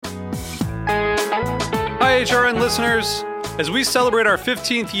HRN listeners. As we celebrate our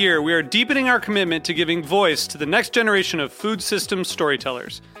 15th year, we are deepening our commitment to giving voice to the next generation of food systems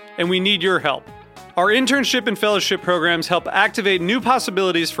storytellers, and we need your help. Our internship and fellowship programs help activate new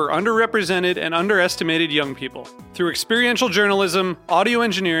possibilities for underrepresented and underestimated young people through experiential journalism, audio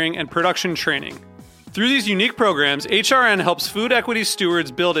engineering, and production training. Through these unique programs, HRN helps food equity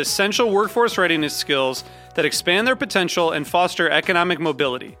stewards build essential workforce readiness skills that expand their potential and foster economic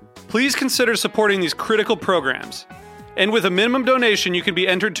mobility. Please consider supporting these critical programs. And with a minimum donation, you can be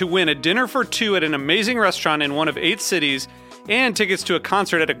entered to win a dinner for two at an amazing restaurant in one of 8 cities and tickets to a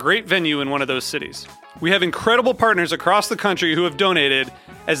concert at a great venue in one of those cities. We have incredible partners across the country who have donated,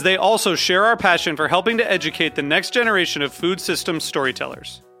 as they also share our passion for helping to educate the next generation of food systems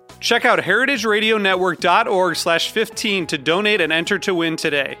storytellers. Check out heritageradionetwork.org/15 to donate and enter to win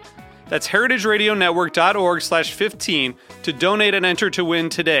today. That's heritageradionetwork.org/15 to donate and enter to win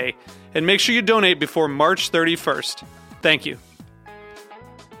today. And make sure you donate before March 31st. Thank you.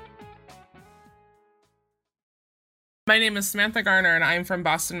 My name is Samantha Garner, and I'm from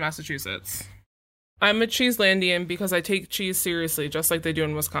Boston, Massachusetts. I'm a Cheeselandian because I take cheese seriously, just like they do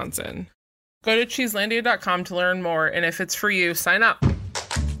in Wisconsin. Go to cheeselandia.com to learn more, and if it's for you, sign up.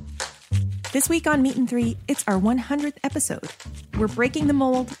 This week on Meat and Three, it's our 100th episode. We're breaking the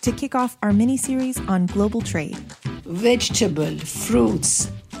mold to kick off our mini-series on global trade. Vegetable,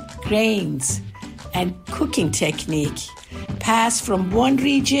 fruits, grains, and cooking technique pass from one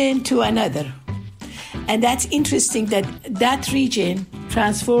region to another. And that's interesting that that region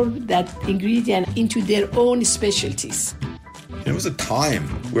transformed that ingredient into their own specialties. There was a time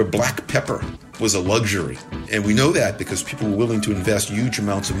where black pepper was a luxury. And we know that because people were willing to invest huge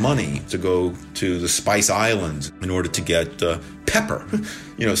amounts of money to go to the Spice Islands in order to get pepper.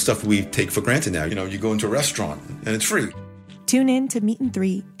 Stuff we take for granted now. You go into a restaurant and it's free. Tune in to Meat and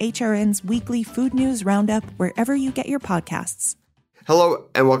Three, HRN's weekly food news roundup, wherever you get your podcasts. Hello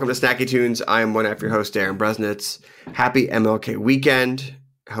and welcome to Snacky Tunes. I am one of your hosts, Darren Bresnitz. Happy MLK weekend.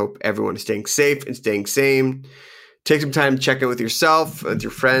 I hope everyone is staying safe and staying sane. Take some time to check in with yourself, with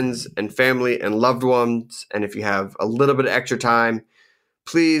your friends and family and loved ones. And if you have a little bit of extra time,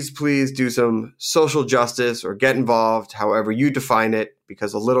 please do some social justice or get involved, however you define it,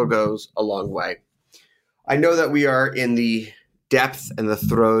 because a little goes a long way. I know that we are in the depth and the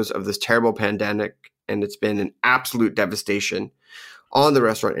throes of this terrible pandemic, and it's been an absolute devastation on the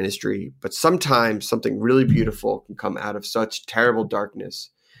restaurant industry. But sometimes something really beautiful can come out of such terrible darkness.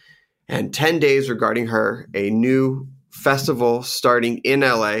 And 10 Days Regarding Her, a new festival starting in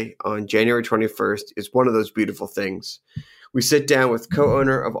LA on January 21st, is one of those beautiful things. We sit down with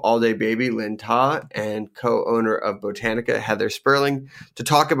co-owner of All Day Baby, Lynn Ta, and co-owner of Botanica, Heather Sperling, to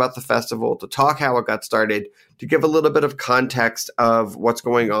talk about the festival, to talk how it got started, to give a little bit of context of what's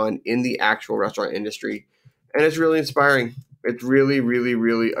going on in the actual restaurant industry. And it's really inspiring. It's really, really,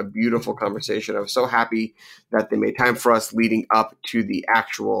 really a beautiful conversation. I was so happy that they made time for us leading up to the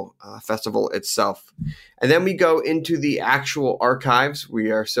actual festival itself. And then we go into the actual archives.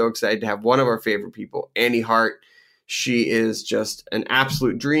 We are so excited to have one of our favorite people, Annie Hart. She is just an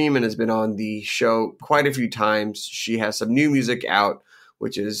absolute dream and has been on the show quite a few times. She has some new music out,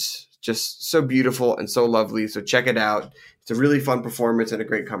 which is just so beautiful and so lovely. So check it out. It's a really fun performance and a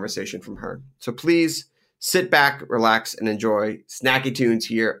great conversation from her. So please sit back, relax, and enjoy Snacky Tunes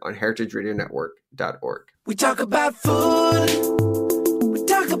here on heritageradionetwork.org. We talk about food, we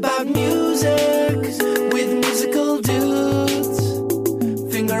talk about music, with musical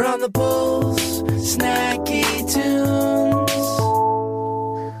dudes, finger on the pulse, Snacky Tunes.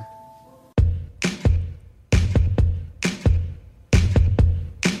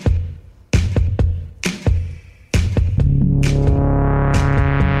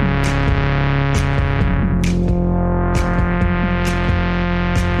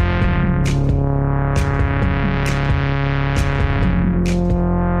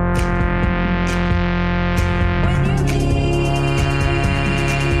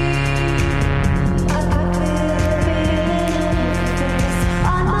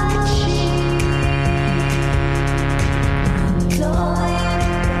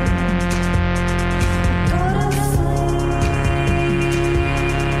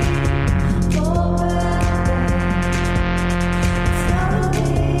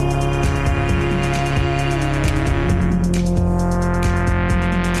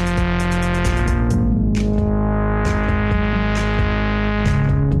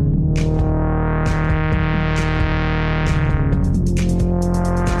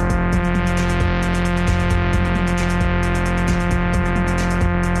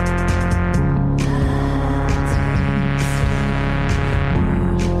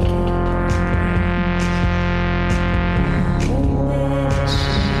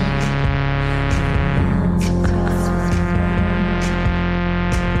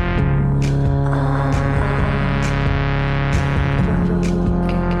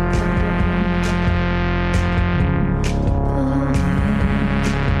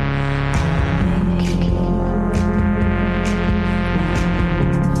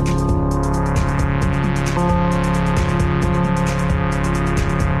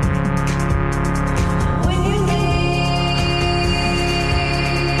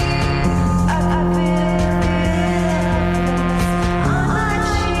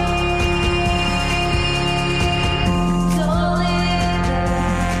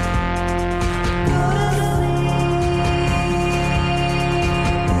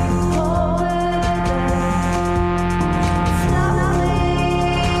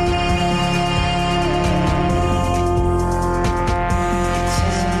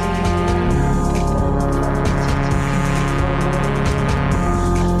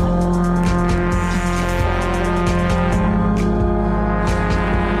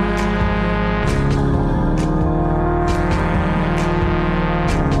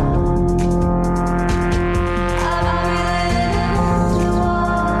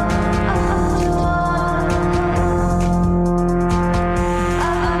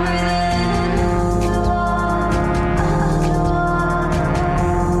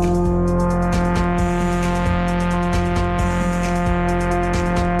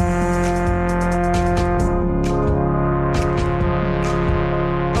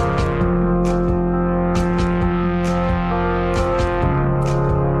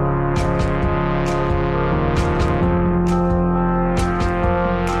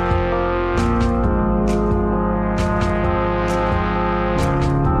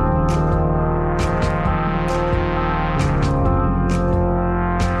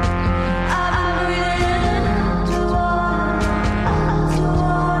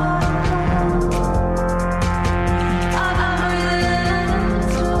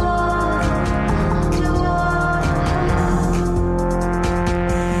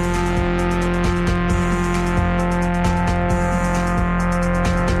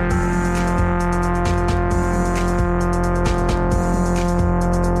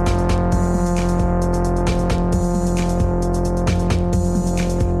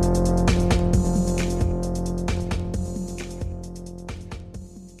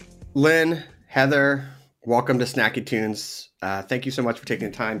 Lynn, Heather, welcome to Snacky Tunes. Thank you so much for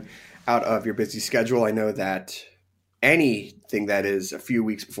taking the time out of your busy schedule. I know that anything that is a few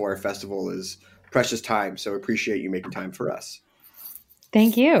weeks before a festival is precious time, so appreciate you making time for us.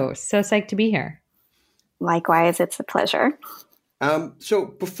 Thank you. So psyched to be here. Likewise, it's a pleasure. So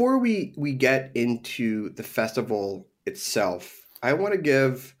before we get into the festival itself, I want to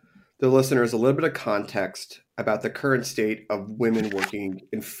give the listeners a little bit of context about the current state of women working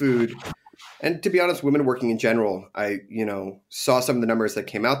in food. And to be honest, women working in general. I, saw some of the numbers that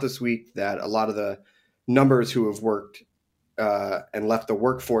came out this week that a lot of the numbers who have worked and left the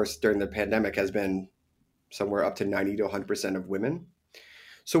workforce during the pandemic has been somewhere up to 90 to 100% of women.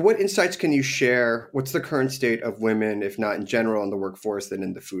 So what insights can you share? What's the current state of women, if not in general in the workforce, then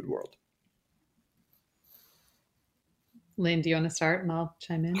in the food world? Lynn, do you want to start and I'll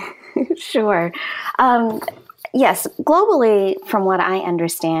chime in? Sure. Yes, globally, from what I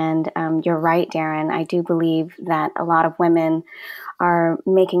understand, you're right, Darren. I do believe that a lot of women are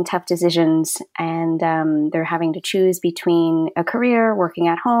making tough decisions and they're having to choose between a career working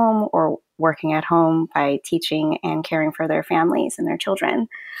at home or working at home by teaching and caring for their families and their children.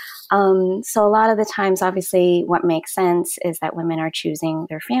 So a lot of the times, obviously, what makes sense is that women are choosing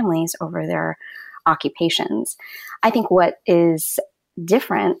their families over their occupations. I think what is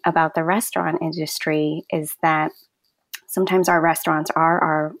different about the restaurant industry is that sometimes our restaurants are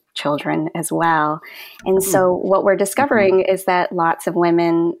our children as well. And so what we're discovering is that lots of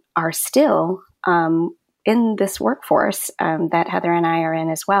women are still in this workforce that Heather and I are in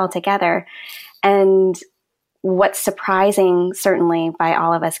as well together. And what's surprising, certainly by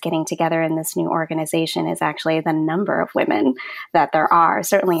all of us getting together in this new organization, is actually the number of women that there are,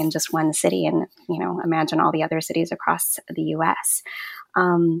 certainly in just one city. And, imagine all the other cities across the U.S.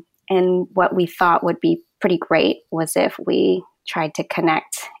 And what we thought would be pretty great was if we tried to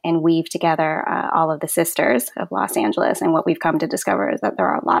connect and weave together all of the sisters of Los Angeles. And what we've come to discover is that there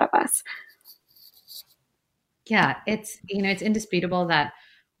are a lot of us. Yeah, it's indisputable that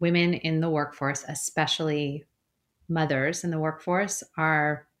women in the workforce, especially mothers in the workforce,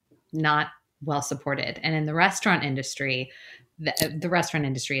 are not well supported. And in the restaurant industry, the restaurant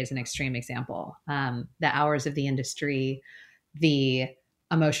industry is an extreme example. The hours of the industry, the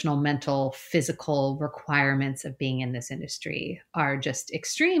emotional, mental, physical requirements of being in this industry are just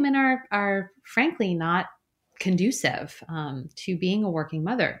extreme and are frankly not conducive to being a working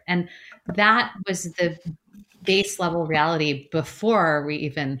mother. And that was the base level reality before we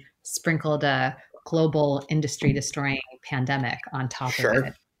even sprinkled a global industry destroying pandemic on top of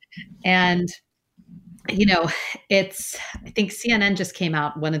it. And I think CNN just came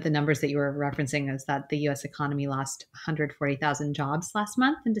out. One of the numbers that you were referencing is that the U.S. economy lost 140,000 jobs last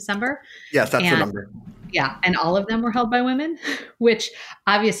month in December. Yes, that's the number. Yeah. And all of them were held by women, which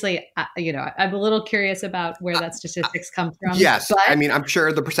obviously, I'm a little curious about where that statistics come from. Yes. But, I'm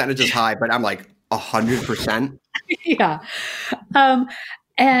sure the percentage is high, but I'm like 100%. Yeah.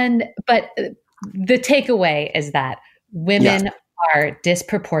 But the takeaway is that women are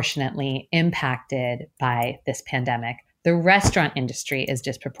disproportionately impacted by this pandemic. The restaurant industry is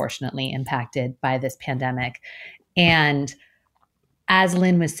disproportionately impacted by this pandemic. And as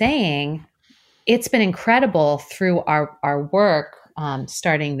Lynn was saying, it's been incredible through our work,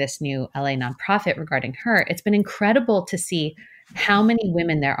 starting this new LA nonprofit regarding her. It's been incredible to see how many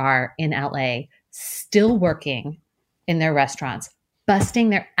women there are in LA still working in their restaurants, busting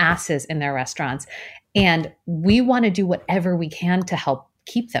their asses in their restaurants. And we want to do whatever we can to help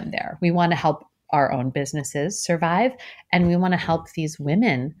keep them there. We want to help our own businesses survive. And we want to help these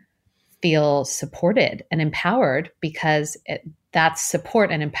women feel supported and empowered, because that support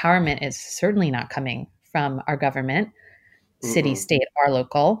and empowerment is certainly not coming from our government, city, state, or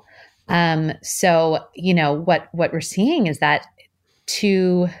local. So, what we're seeing is that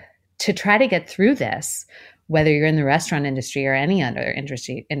to try to get through this, whether you're in the restaurant industry or any other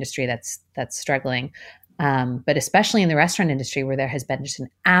industry that's struggling, but especially in the restaurant industry, where there has been just an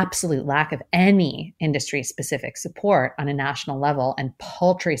absolute lack of any industry-specific support on a national level and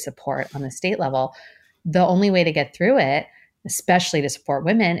paltry support on the state level, the only way to get through it, especially to support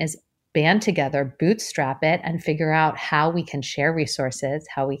women, is band together, bootstrap it, and figure out how we can share resources,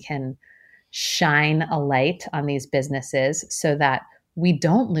 how we can shine a light on these businesses so that we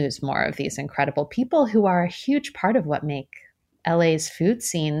don't lose more of these incredible people who are a huge part of what make LA's food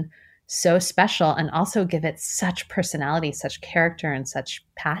scene so special, and also give it such personality, such character, and such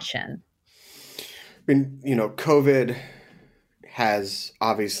passion. I mean, COVID has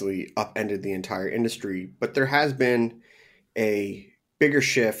obviously upended the entire industry, but there has been a bigger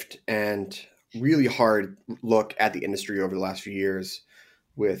shift and really hard look at the industry over the last few years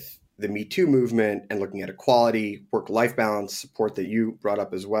with the Me Too movement and looking at equality, work-life balance, support that you brought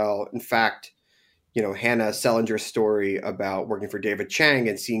up as well. In fact, Hannah Selinger's story about working for David Chang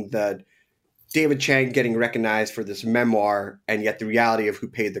and seeing the David Chang getting recognized for this memoir, and yet the reality of who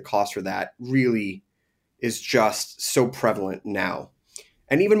paid the cost for that really is just so prevalent now.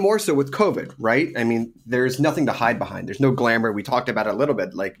 And even more so with COVID, right? I mean, there's nothing to hide behind. There's no glamour. We talked about it a little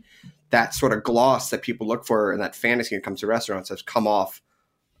bit, like that sort of gloss that people look for and that fantasy when it comes to restaurants has come off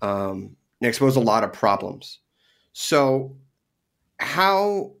and exposed a lot of problems. So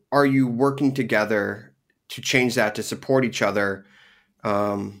how are you working together to change that, to support each other?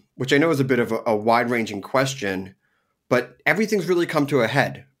 Which I know is a bit of a wide-ranging question, but everything's really come to a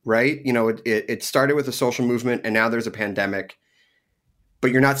head, right? It started with a social movement and now there's a pandemic,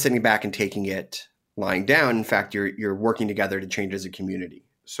 but you're not sitting back and taking it lying down. In fact, you're working together to change as a community.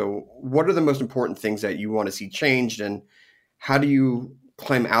 So what are the most important things that you want to see changed, and how do you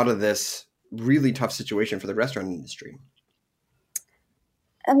climb out of this really tough situation for the restaurant industry?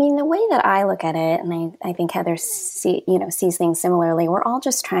 I mean, the way that I look at it, and I think Heather sees things similarly, we're all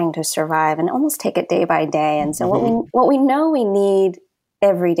just trying to survive and almost take it day by day. And so what we know we need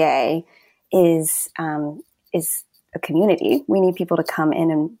every day is a community. We need people to come in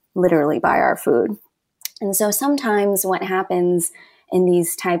and literally buy our food. And so sometimes what happens in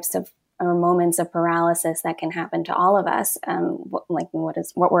these types of or moments of paralysis that can happen to all of us, like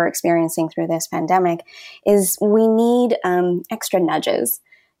what we're experiencing through this pandemic, is we need extra nudges.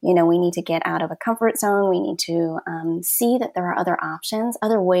 We need to get out of a comfort zone. We need to see that there are other options,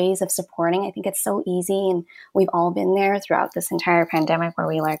 other ways of supporting. I think it's so easy, and we've all been there throughout this entire pandemic where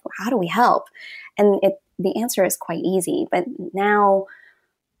we how do we help? And the answer is quite easy. But now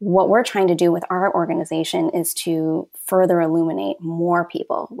what we're trying to do with our organization is to further illuminate more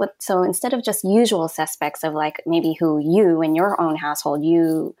people. So instead of just usual suspects of like maybe who you in your own household,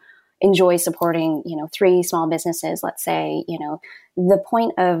 you enjoy supporting, 3 small businesses, let's say, the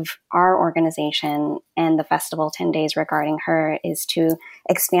point of our organization and the festival 10 Days Regarding Her is to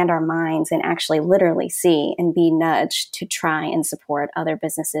expand our minds and actually literally see and be nudged to try and support other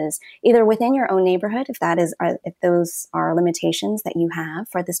businesses, either within your own neighborhood, if those are limitations that you have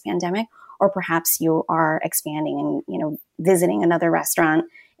for this pandemic, or perhaps you are expanding and, visiting another restaurant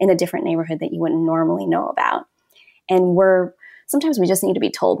in a different neighborhood that you wouldn't normally know about. And sometimes we just need to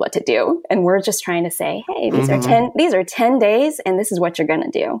be told what to do. And we're just trying to say, hey, these are 10 days and this is what you're going to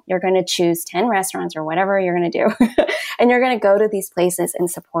do. You're going to choose 10 restaurants or whatever you're going to do. And you're going to go to these places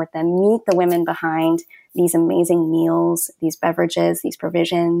and support them, meet the women behind these amazing meals, these beverages, these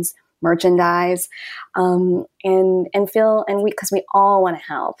provisions, merchandise, and because we all want to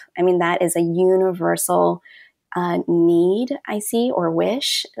help. I mean, that is a universal need I see or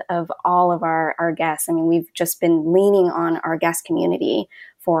wish of all of our guests. I mean, we've just been leaning on our guest community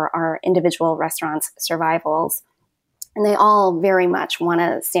for our individual restaurants' survivals. And they all very much want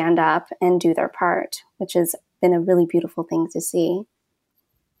to stand up and do their part, which has been a really beautiful thing to see.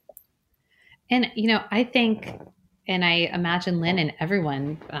 And, I think, and I imagine Lynn and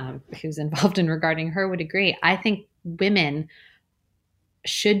everyone who's involved in Regarding Her would agree, I think women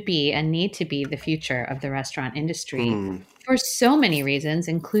should be and need to be the future of the restaurant industry for so many reasons,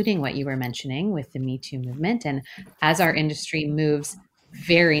 including what you were mentioning with the Me Too movement. And as our industry moves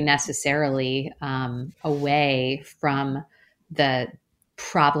very necessarily away from the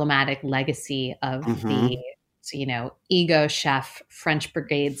problematic legacy of the ego chef French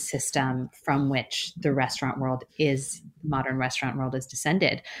brigade system from which the modern restaurant world is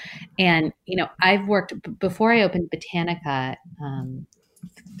descended. And, I've worked before I opened Botanica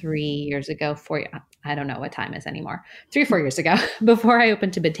 3 years ago, I don't know what time is anymore, 3 or 4 years ago, before I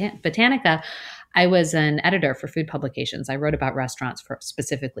opened to Botanica, I was an editor for food publications. I wrote about restaurants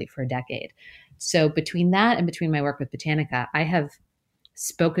specifically for a decade. So between that and between my work with Botanica, I have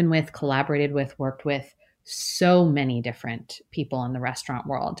spoken with, collaborated with, worked with so many different people in the restaurant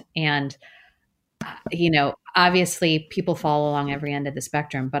world. And, obviously people fall along every end of the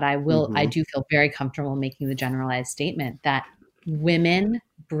spectrum, but I do feel very comfortable making the generalized statement that women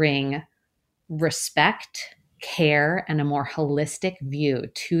bring respect, care, and a more holistic view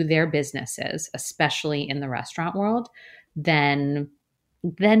to their businesses, especially in the restaurant world, than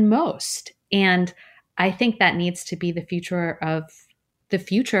most. And I think that needs to be the future of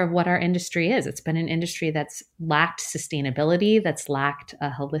what our industry is. It's been an industry that's lacked sustainability, that's lacked a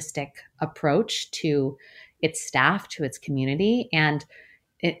holistic approach to its staff, to its community. And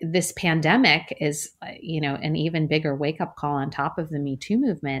this pandemic is, an even bigger wake-up call on top of the Me Too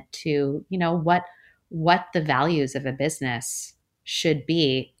movement to, what the values of a business should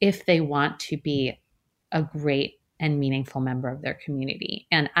be if they want to be a great and meaningful member of their community.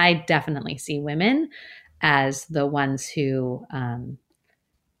 And I definitely see women as the ones who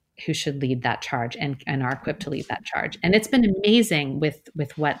should lead that charge and are equipped to lead that charge. And it's been amazing with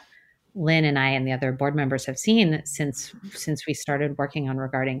what Lynn and I and the other board members have seen since we started working on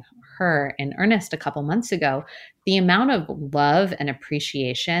Regarding Her in earnest a couple months ago, the amount of love and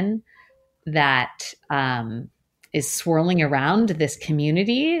appreciation that is swirling around this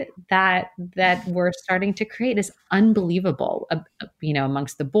community that we're starting to create is unbelievable.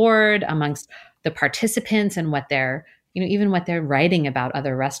 Amongst the board, amongst the participants, and what they're, even what they're writing about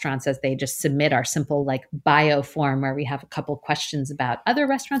other restaurants as they just submit our simple bio form where we have a couple questions about other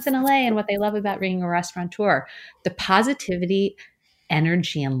restaurants in LA and what they love about being a restaurateur. The positivity,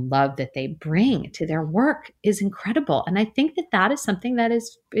 energy, and love that they bring to their work is incredible. And I think that is something that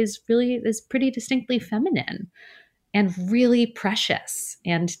is pretty distinctly feminine and really precious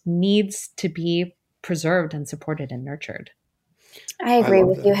and needs to be preserved and supported and nurtured. I agree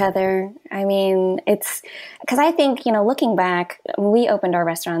with you, Heather. I mean, it's because I think, looking back, we opened our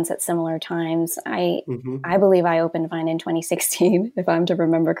restaurants at similar times. I believe I opened mine in 2016, if I'm to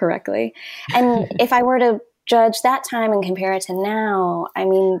remember correctly. And if I were to judge that time and compare it to now, I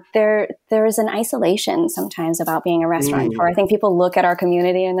mean, there is an isolation sometimes about being a restaurateur. I think people look at our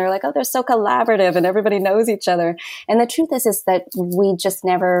community and they're like, oh, they're so collaborative and everybody knows each other. And the truth is that we just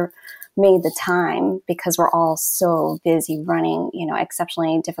never made the time because we're all so busy running,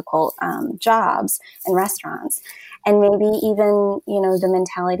 exceptionally difficult jobs in restaurants. And maybe even, the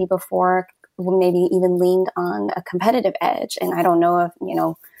mentality before maybe even leaned on a competitive edge. And I don't know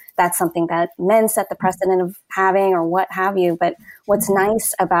if, that's something that men set the precedent of having or what have you. But what's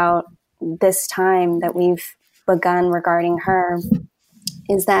nice about this time that we've begun Regarding Her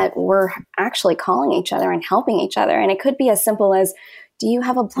is that we're actually calling each other and helping each other. And it could be as simple as, do you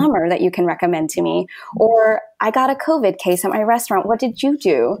have a plumber that you can recommend to me? Or I got a COVID case at my restaurant. What did you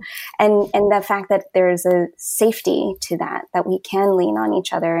do? And the fact that there's a safety to that we can lean on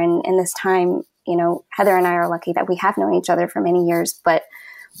each other. And in this time, Heather and I are lucky that we have known each other for many years, but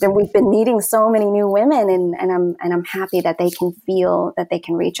then we've been meeting so many new women, and I'm happy that they can feel that they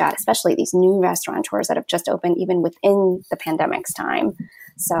can reach out, especially these new restaurateurs that have just opened even within the pandemic's time.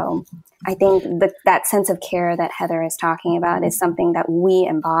 So I think that sense of care that Heather is talking about is something that we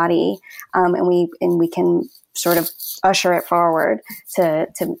embody, and we can sort of usher it forward to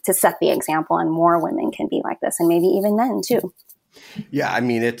set the example, and more women can be like this, and maybe even men too. Yeah, I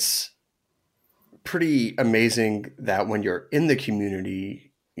mean, it's pretty amazing that when you're in the community,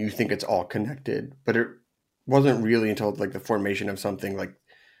 you think it's all connected, but it wasn't really until the formation of something like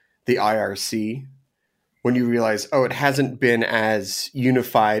the IRC when you realize, it hasn't been as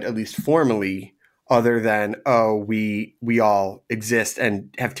unified, at least formally, other than, we all exist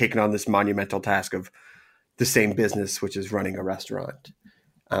and have taken on this monumental task of the same business, which is running a restaurant.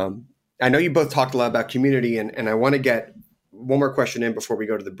 I know you both talked a lot about community, and I want to get one more question in before we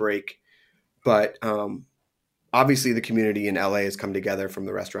go to the break, but obviously, the community in LA has come together from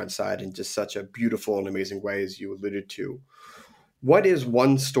the restaurant side in just such a beautiful and amazing way, as you alluded to. What is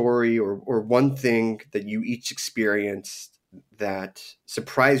one story or one thing that you each experienced that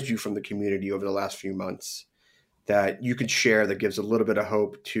surprised you from the community over the last few months that you could share that gives a little bit of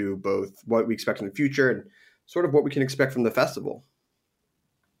hope to both what we expect in the future and sort of what we can expect from the festival?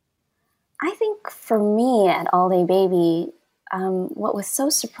 I think for me at All Day Baby, what was so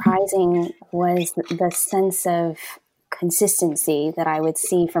surprising was the sense of consistency that I would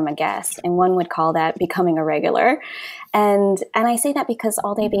see from a guest, and one would call that becoming a regular. And I say that because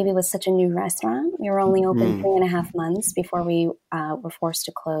All Day Baby was such a new restaurant. We were only open 3.5 months before we were forced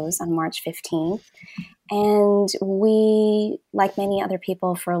to close on March 15th. And we, like many other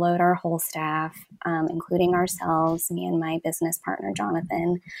people, furloughed our whole staff, including ourselves, me and my business partner,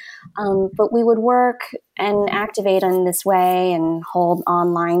 Jonathan. But we would work and activate in this way and hold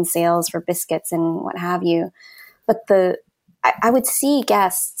online sales for biscuits and what have you. But I would see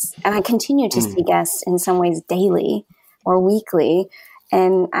guests, and I continue to see guests in some ways daily or weekly.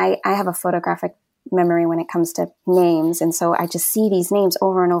 And I have a photographic memory when it comes to names. And so I just see these names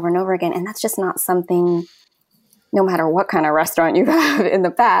over and over and over again. And that's just not something, no matter what kind of restaurant you have in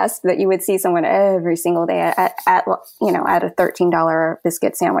the past, that you would see someone every single day at a $13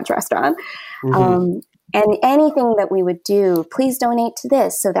 biscuit sandwich restaurant. And anything that we would do, please donate to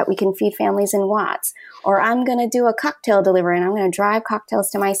this so that we can feed families in Watts. Or I'm going to do a cocktail delivery and I'm going to drive cocktails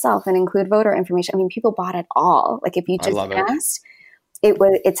to myself and include voter information. I mean, people bought it all. Like if you just asked,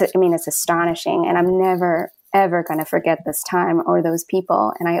 it's astonishing. And I'm never, ever going to forget this time or those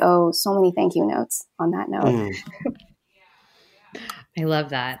people. And I owe so many thank you notes on that note. I love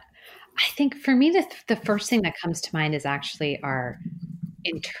that. I think for me, the first thing that comes to mind is actually our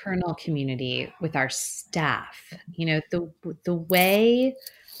internal community with our staff. The way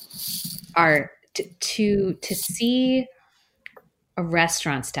to see a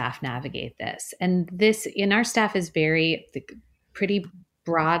restaurant staff navigate this, and this in our staff is pretty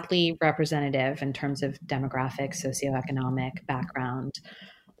broadly representative in terms of demographic, socioeconomic background,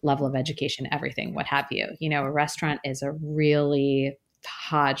 level of education, everything, what have you. A restaurant is a really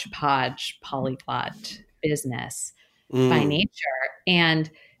hodgepodge, polyglot business by nature. And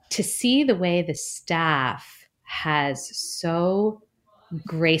to see the way the staff has so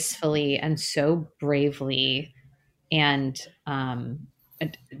gracefully and so bravely and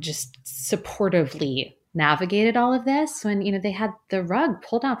just supportively navigated all of this when, they had the rug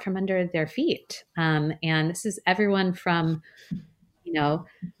pulled out from under their feet. And this is everyone from, the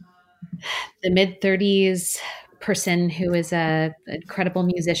mid-30s person who is a incredible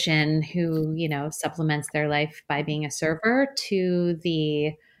musician who, supplements their life by being a server, to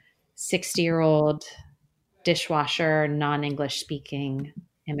the 60-year-old dishwasher, non-English speaking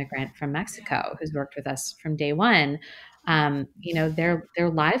immigrant from Mexico who's worked with us from day one. Their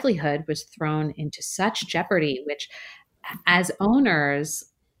livelihood was thrown into such jeopardy, which as owners,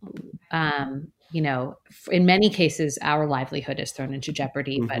 in many cases, our livelihood is thrown into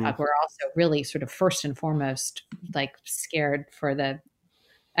jeopardy, but we're also really sort of first and foremost, like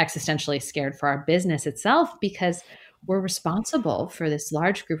existentially scared for our business itself, because we're responsible for this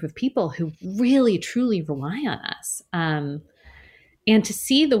large group of people who really, truly rely on us. And to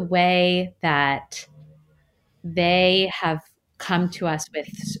see the way that they have come to us with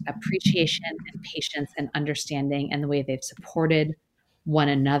appreciation and patience and understanding, and the way they've supported one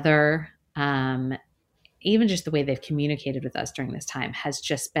another, even just the way they've communicated with us during this time, has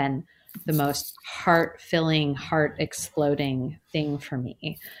just been the most heart-filling, heart-exploding thing for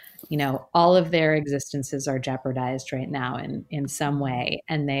me. All of their existences are jeopardized right now in some way,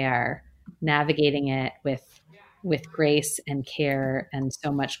 and they are navigating it with grace and care and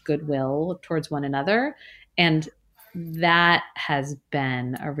so much goodwill towards one another. And that has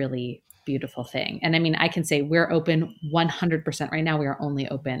been a really beautiful thing. And I mean, I can say we're open 100% right now. We are only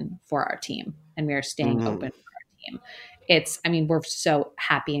open for our team, and we are staying open for our team. We're so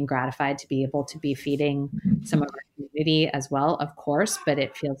happy and gratified to be able to be feeding some of our community as well, of course, but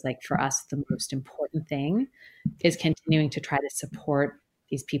it feels like for us, the most important thing is continuing to try to support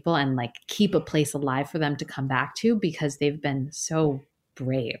these people and keep a place alive for them to come back to, because they've been so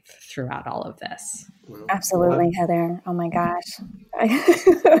brave throughout all of this. Absolutely, Heather. Oh my gosh.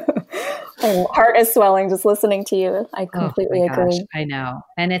 My heart is swelling just listening to you. I completely agree. I know.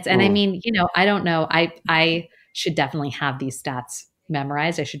 And I mean, I don't know. I should definitely have these stats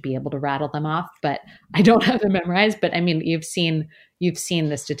memorized. I should be able to rattle them off, but I don't have them memorized. But I mean, you've seen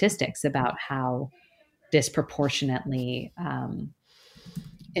the statistics about how disproportionately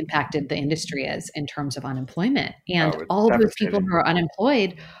impacted the industry is in terms of unemployment. And all of those people who are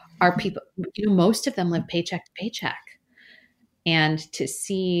unemployed are people, most of them live paycheck to paycheck. And to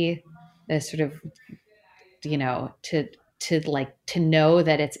see this sort of, to know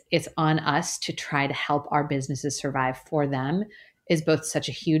that it's on us to try to help our businesses survive for them is both such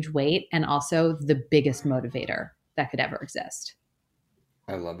a huge weight and also the biggest motivator that could ever exist.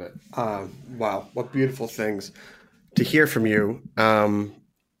 I love it. Wow. What beautiful things to hear from you.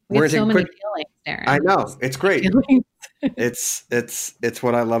 We have so many feelings, Darren. I know. It's great. It's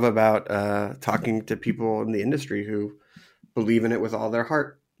what I love about talking to people in the industry who believe in it with all their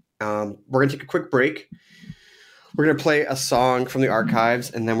heart. We're going to take a quick break. We're going to play a song from the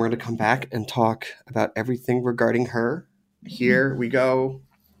archives, and then we're going to come back and talk about everything regarding her. Here we go.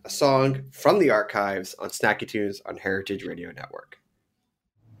 A song from the archives on Snacky Tunes on Heritage Radio Network.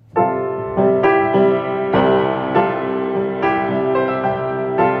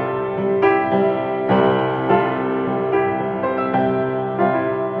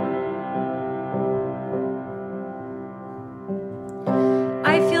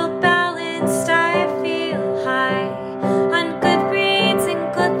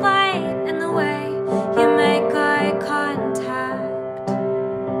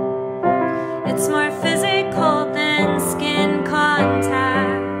 It's more physical than skin contact.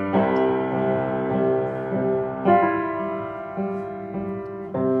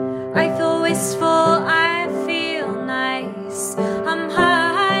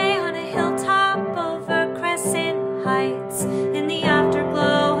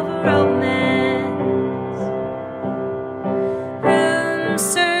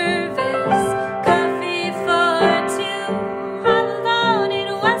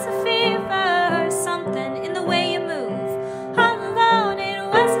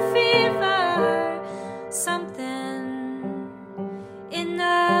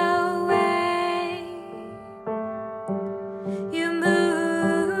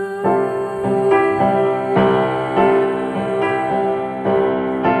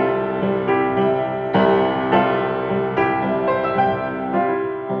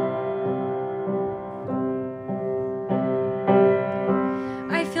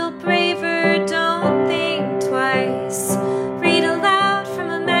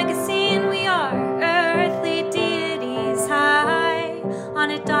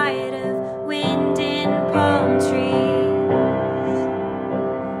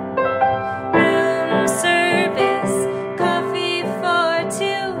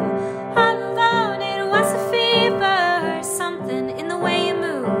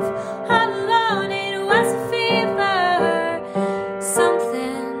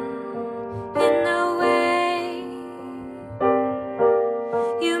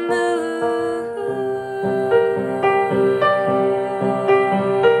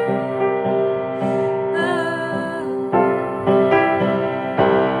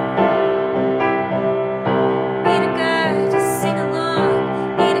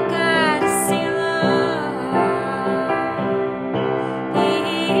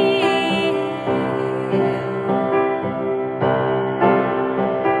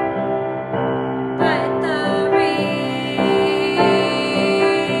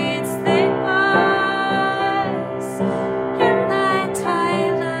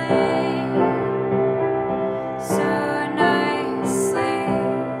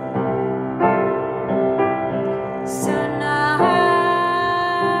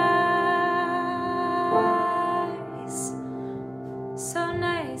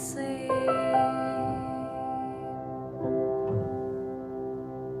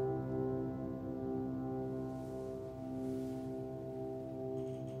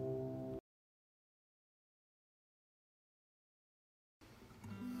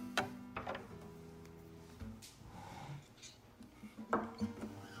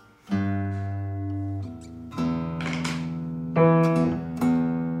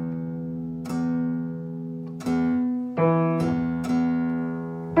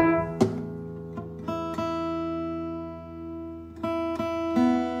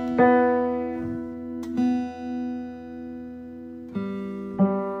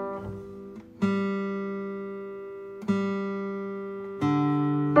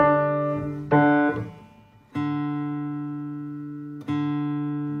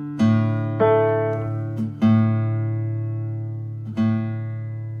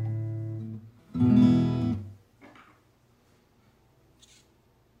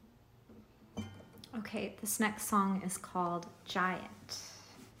 Okay, this next song is called Giant.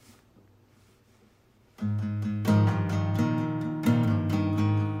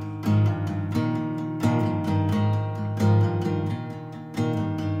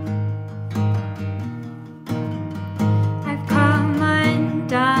 I've come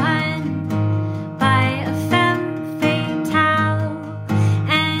undone by a femme fatale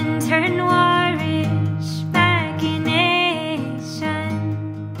and her noirish machination.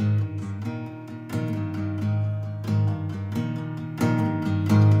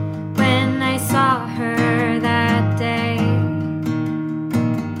 When I saw her that day,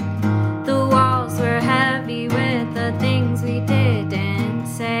 the walls were heavy with the things we didn't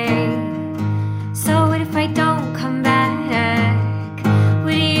say. So what if I don't come back?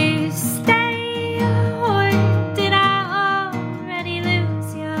 Would you stay, or did I already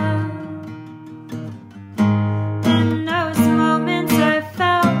lose you? In those moments I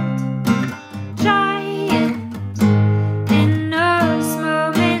felt giant. In those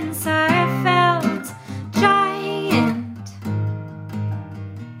moments I felt giant.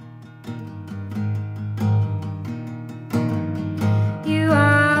 You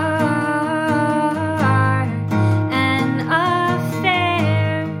are an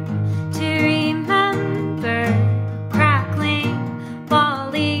affair to remember, crackling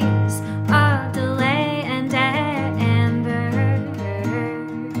volleys of delay and amber.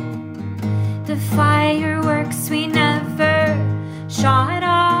 The fireworks we never shot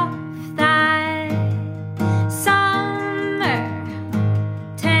off that summer.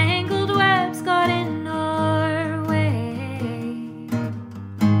 Tangled webs got in our way.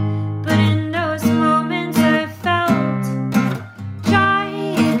 But in those moments I felt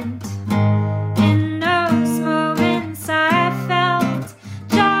giant. In those moments I felt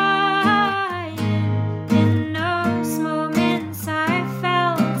giant. In those moments I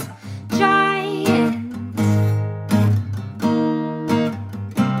felt giant.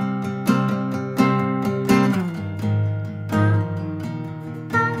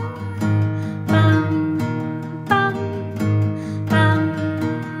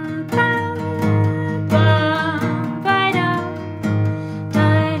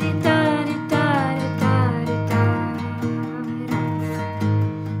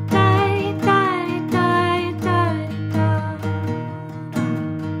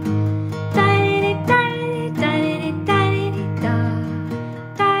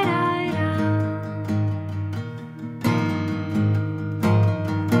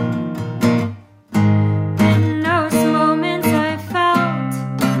 In those moments I felt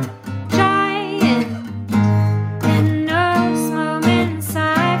giant. In those moments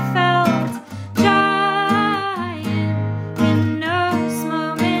I felt giant. In those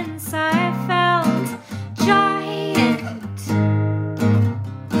moments I felt giant.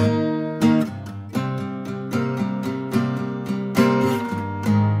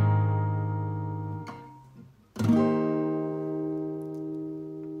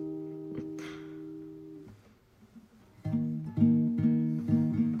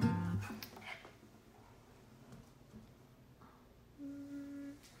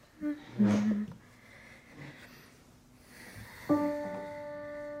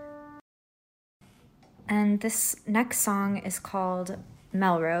 And this next song is called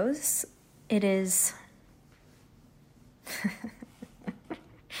Melrose. It is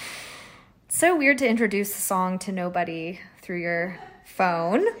so weird to introduce a song to nobody through your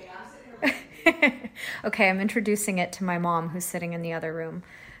phone. Okay, I'm introducing it to my mom who's sitting in the other room.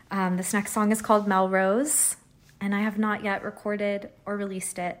 This next song is called Melrose, and I have not yet recorded or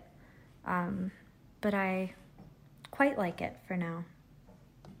released it, but I quite like it for now.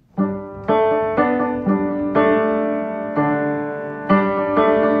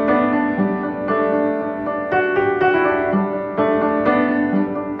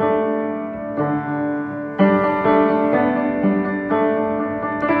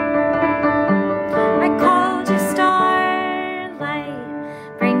 I called you starlight,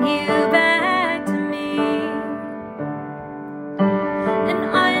 bring you back to me. An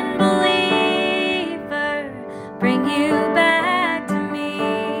unbeliever, bring you back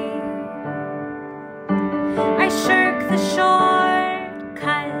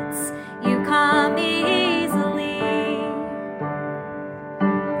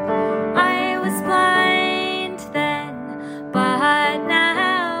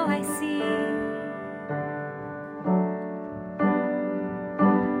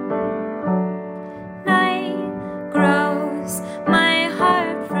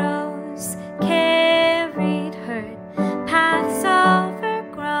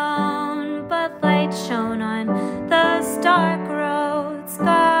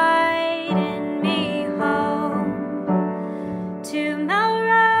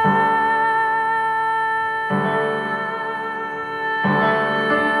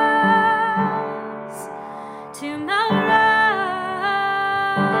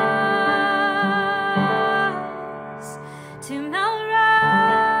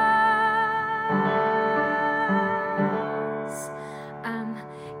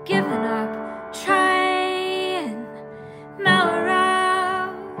given up trying.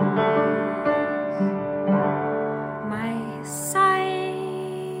 Melrose, my siren.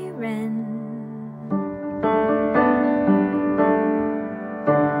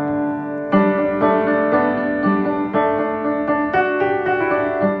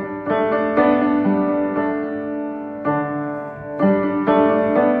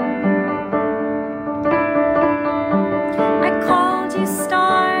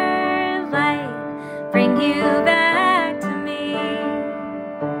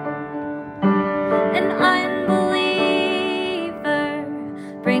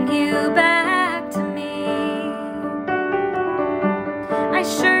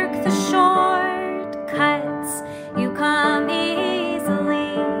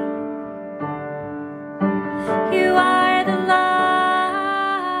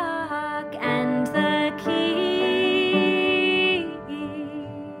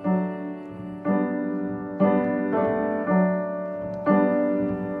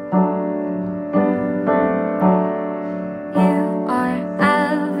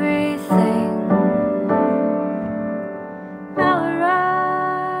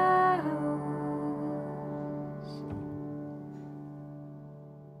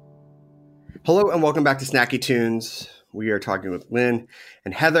 Hello and welcome back to Snacky Tunes. We are talking with Lynn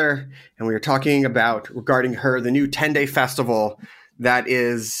and Heather, and we are talking about regarding the new 10-day festival that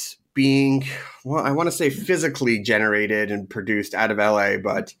is being, well, I want to say physically generated and produced out of LA,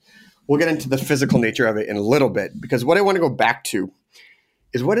 but we'll get into the physical nature of it in a little bit, because what I want to go back to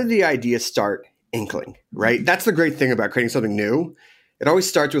is, what did the idea start inkling, right? That's the great thing about creating something new. It always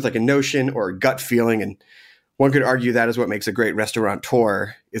starts with like a notion or a gut feeling, and one could argue that is what makes a great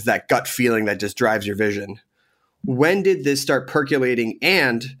restaurateur, is that gut feeling that just drives your vision. When did this start percolating,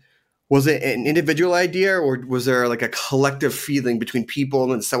 and was it an individual idea, or was there like a collective feeling between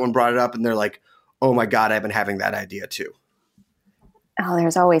people and someone brought it up and they're like, oh my God, I've been having that idea too? Oh,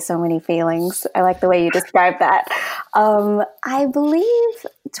 there's always so many feelings. I like the way you described that. I believe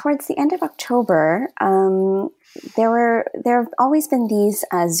towards the end of October, there have always been these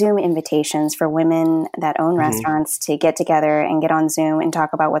Zoom invitations for women that own restaurants to get together and get on Zoom and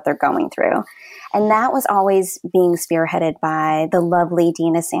talk about what they're going through. And that was always being spearheaded by the lovely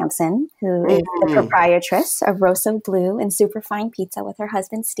Dina Sampson, who is the proprietress of Rosso Blue and Superfine Pizza with her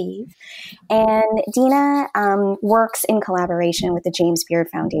husband, Steve. And Dina works in collaboration with the James Beard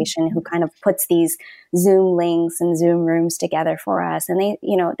Foundation, who kind of puts these Zoom links and Zoom rooms together for us. And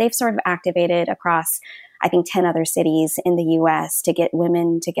they've sort of activated across, I think, 10 other cities in the U.S. to get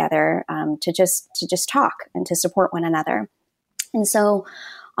women together to just talk and to support one another. And so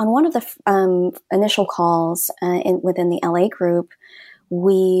on one of the initial calls within the LA group,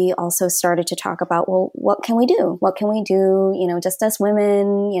 we also started to talk about, well, what can we do? What can we do, just as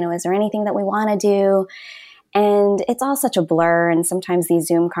women? Is there anything that we want to do? And it's all such a blur. And sometimes these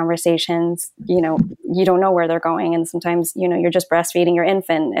Zoom conversations, you don't know where they're going. And sometimes, you're just breastfeeding your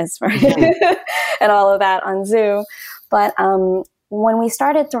infant and all of that on Zoom. But when we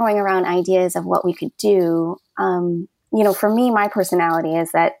started throwing around ideas of what we could do, for me, my personality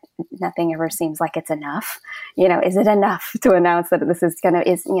is that nothing ever seems like it's enough. Is it enough to announce that this is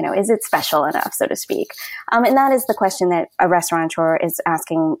is it special enough, so to speak? And that is the question that a restaurateur is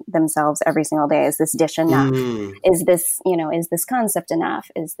asking themselves every single day. Is this dish enough? Is this concept enough?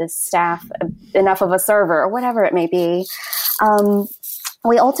 Is this staff enough of a server, or whatever it may be?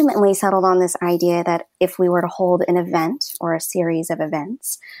 We ultimately settled on this idea that if we were to hold an event or a series of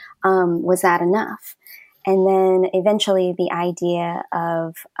events, was that enough? And then eventually the idea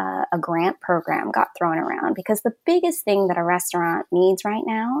of a grant program got thrown around, because the biggest thing that a restaurant needs right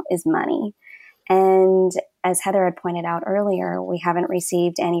now is money. And as Heather had pointed out earlier, we haven't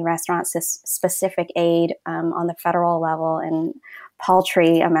received any restaurant-specific aid on the federal level, and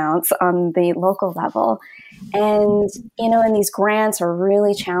paltry amounts on the local level. And, and these grants are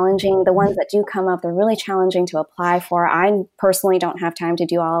really challenging. The ones that do come up, they're really challenging to apply for. I personally don't have time to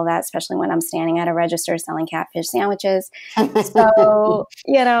do all of that, especially when I'm standing at a register selling catfish sandwiches. So,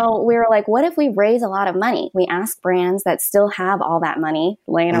 we were like, what if we raise a lot of money? We ask brands that still have all that money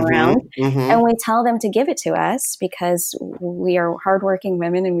laying around, and we tell them to give it to us because we are hardworking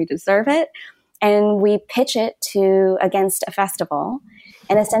women and we deserve it. And we pitch it against a festival.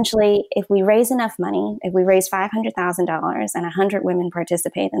 And essentially, if we raise enough money, if we raise $500,000 and 100 women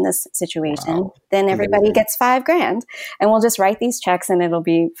participate in this situation, then everybody gets $5,000, and we'll just write these checks and it'll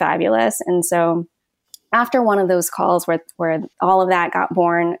be fabulous. And so after one of those calls where all of that got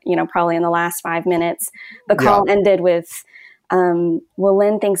born, probably in the last 5 minutes, the call ended with, well,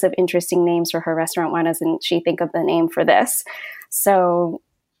 Lynn thinks of interesting names for her restaurant. Why doesn't she think of the name for this? So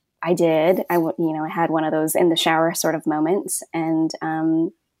I did. I had one of those in the shower sort of moments. And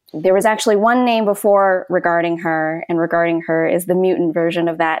there was actually one name before Regarding Her, and Regarding Her is the mutant version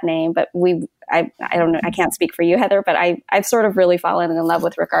of that name. But I don't know, I can't speak for you, Heather, but I've sort of really fallen in love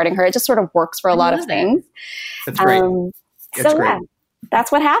with Regarding Her. It just sort of works for a lot of things. That's great. So great. Yeah,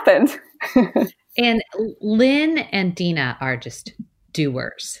 that's what happened. And Lynn and Dina are just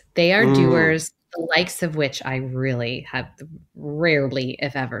doers. They are doers, the likes of which I really have rarely,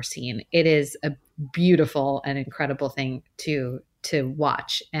 if ever, seen. It is a beautiful and incredible thing to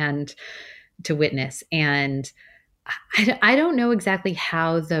watch and to witness. And I don't know exactly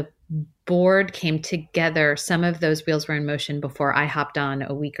how the board came together. Some of those wheels were in motion before I hopped on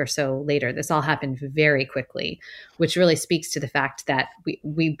a week or so later. This all happened very quickly, which really speaks to the fact that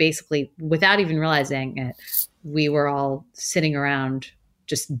we basically, without even realizing it, we were all sitting around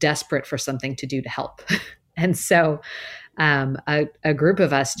just desperate for something to do to help. And so a group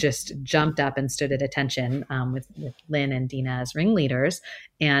of us just jumped up and stood at attention with Lynn and Dina as ringleaders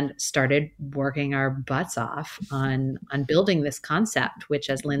and started working our butts off on building this concept, which,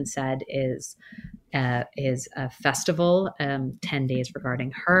 as Lynn said, is a festival, 10 days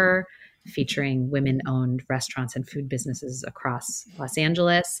regarding her, featuring women-owned restaurants and food businesses across Los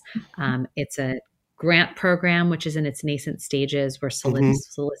Angeles. It's a grant program, which is in its nascent stages. We're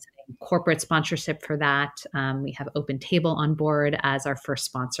soliciting corporate sponsorship for that. We have Open Table on board as our first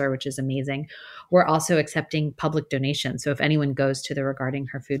sponsor, which is amazing. We're also accepting public donations. So if anyone goes to the Regarding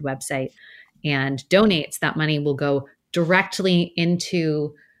Her Food website and donates, that money will go directly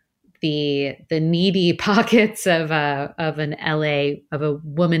into the needy pockets of a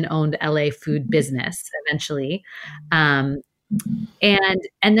woman-owned LA food business eventually. And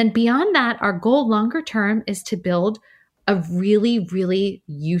then beyond that, our goal longer term is to build a really, really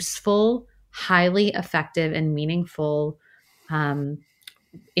useful, highly effective, and meaningful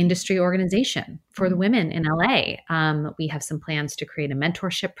industry organization for the women in LA. We have some plans to create a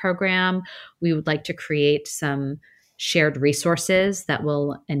mentorship program. We would like to create some shared resources that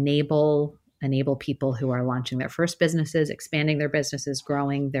will enable people who are launching their first businesses, expanding their businesses,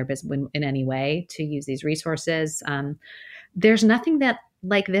 growing their business in any way to use these resources. There's nothing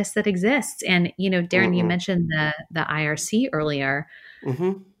like this that exists. And, Darren, you mentioned the IRC earlier,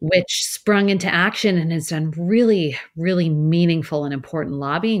 which sprung into action and has done really, really meaningful and important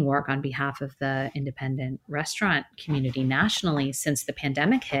lobbying work on behalf of the independent restaurant community nationally since the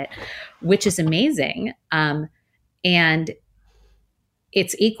pandemic hit, which is amazing. And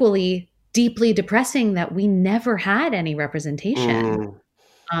it's equally deeply depressing that we never had any representation.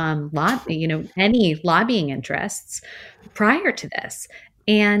 Any lobbying interests prior to this.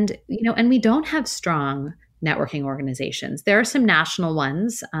 And we don't have strong networking organizations. There are some national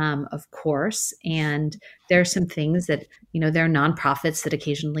ones, of course, and there are some things that, there are nonprofits that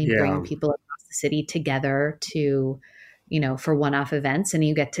occasionally bring people across the city together to, for one-off events, and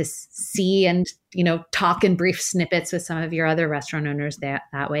you get to see and, talk in brief snippets with some of your other restaurant owners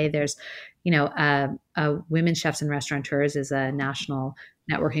that way. There's, Women Chefs and Restaurateurs is a national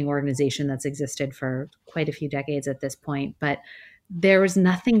networking organization that's existed for quite a few decades at this point, but there was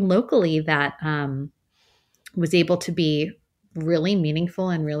nothing locally that was able to be really meaningful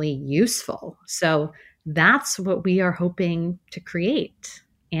and really useful. So that's what we are hoping to create.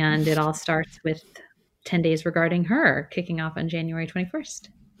 And it all starts with 10 Days Regarding Her, kicking off on January 21st.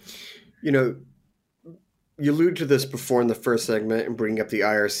 You alluded to this before in the first segment and bringing up the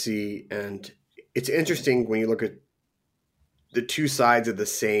IRC. And it's interesting when you look at the two sides of the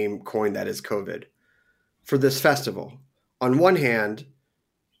same coin that is COVID. For this festival, on one hand,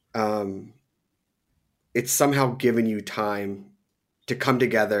 it's somehow given you time to come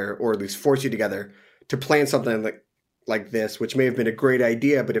together, or at least force you together to plan something like this, which may have been a great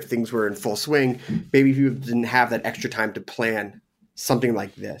idea, but if things were in full swing, maybe you didn't have that extra time to plan something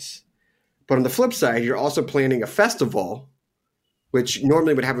like this. But on the flip side, you're also planning a festival, which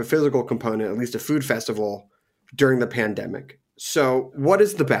normally would have a physical component, at least a food festival, during the pandemic. So what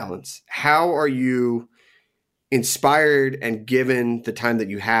is the balance? How are you inspired and given the time that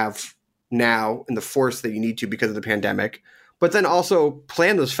you have now and the force that you need to because of the pandemic, but then also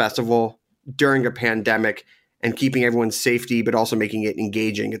plan this festival during a pandemic and keeping everyone's safety, but also making it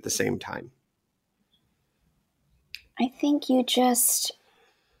engaging at the same time? I think it's just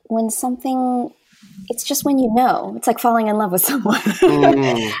when it's like falling in love with someone.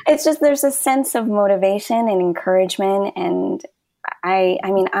 It's just, there's a sense of motivation and encouragement. And I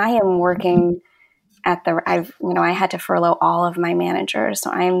am working I had to furlough all of my managers.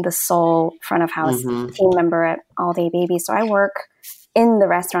 So I'm the sole front of house team member at All Day Baby. So I work in the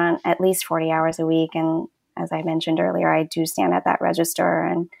restaurant at least 40 hours a week. And as I mentioned earlier, I do stand at that register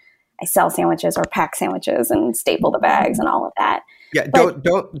and I sell sandwiches or pack sandwiches and staple the bags and all of that. Yeah,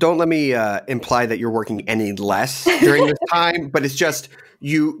 don't let me imply that you're working any less during this time, but it's just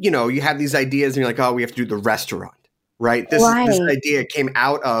you have these ideas and you're like, oh, we have to do the restaurant, right? This idea came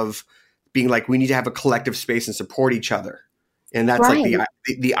out of being like, we need to have a collective space and support each other. And that's like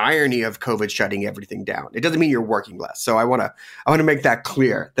the irony of COVID shutting everything down. It doesn't mean you're working less. So I want to make that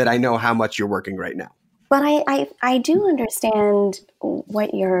clear that I know how much you're working right now. But I do understand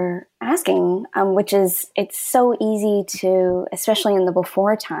what you're asking, which is it's so easy to, especially in the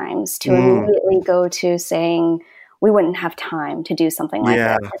before times, to immediately go to saying we wouldn't have time to do something like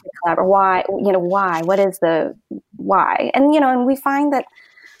that. Or why? What is the why? And, and we find that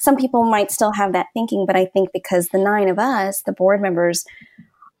some people might still have that thinking, but I think because the 9 of us, the board members,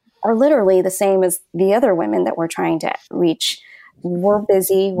 are literally the same as the other women that we're trying to reach. We're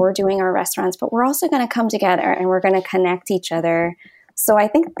busy, we're doing our restaurants, but we're also going to come together and we're going to connect each other. So I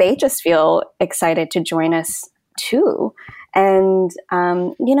think they just feel excited to join us too. And,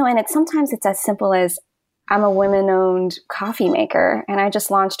 and sometimes it's as simple as I'm a women-owned coffee maker and I just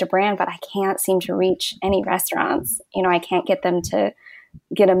launched a brand, but I can't seem to reach any restaurants. I can't get them to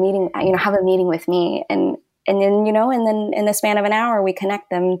get a meeting, have a meeting with me. And then in the span of an hour, we connect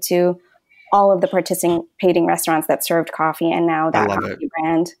them to all of the participating restaurants that served coffee. And now that coffee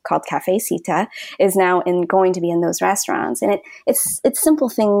brand called Cafe Cita is now going to be in those restaurants. And it's simple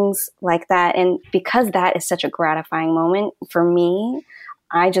things like that. And because that is such a gratifying moment for me,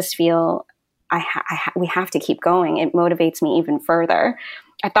 I just feel we have to keep going. It motivates me even further.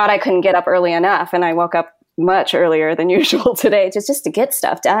 I thought I couldn't get up early enough and I woke up much earlier than usual today just to get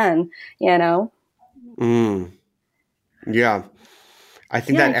stuff done, Yeah. I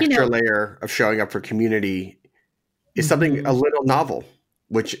think that extra layer of showing up for community is something a little novel,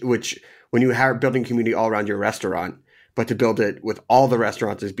 which when you are building community all around your restaurant, but to build it with all the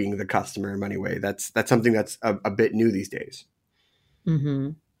restaurants as being the customer in many ways, that's something that's a bit new these days. Mm-hmm.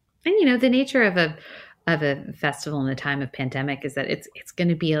 And the nature of a festival in the time of pandemic is that it's going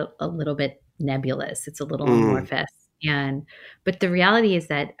to be a little bit nebulous. It's a little amorphous, but the reality is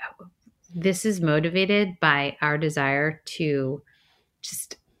that this is motivated by our desire to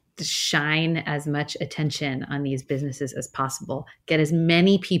just shine as much attention on these businesses as possible, get as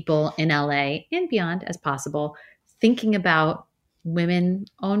many people in LA and beyond as possible thinking about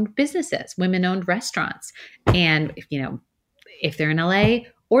women-owned businesses, women-owned restaurants. And, if they're in LA,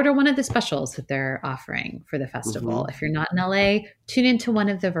 order one of the specials that they're offering for the festival. If you're not in LA, tune into one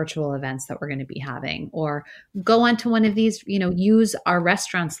of the virtual events that we're going to be having, or go onto one of these, use our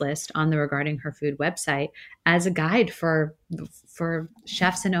restaurants list on the Regarding Her Food website as a guide for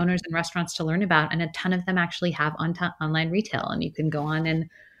chefs and owners and restaurants to learn about. And a ton of them actually have online retail, and you can go on and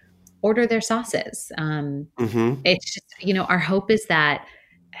order their sauces. It's just, our hope is that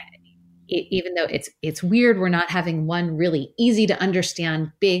even though it's weird, we're not having one really easy to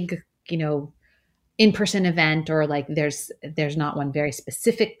understand big, in-person event, or like there's not one very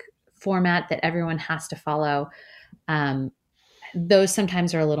specific format that everyone has to follow. Those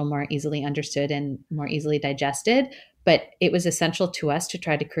sometimes are a little more easily understood and more easily digested, but it was essential to us to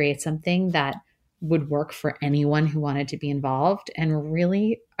try to create something that would work for anyone who wanted to be involved. And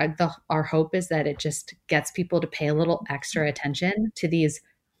really our hope is that it just gets people to pay a little extra attention to these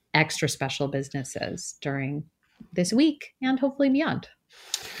extra special businesses during this week and hopefully beyond.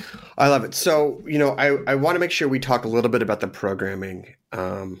 I love it. So, I want to make sure we talk a little bit about the programming,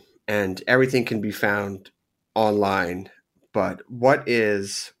 and everything can be found online, but what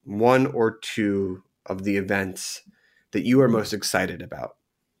is one or two of the events that you are most excited about?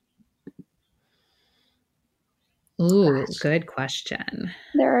 Ooh, good question.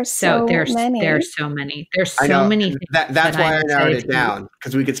 There are so many. There's so many. There's so many. That's why I narrowed it down,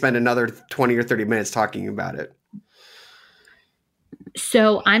 because we could spend another 20 or 30 minutes talking about it.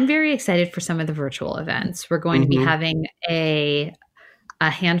 So I'm very excited for some of the virtual events. We're going to be having a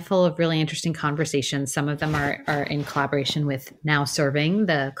handful of really interesting conversations. Some of them are in collaboration with Now Serving,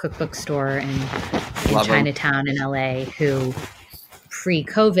 the cookbook store in Chinatown in LA, who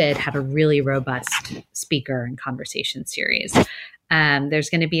pre-COVID had a really robust speaker and conversation series. There's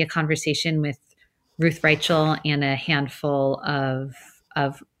going to be a conversation with Ruth Reichel and a handful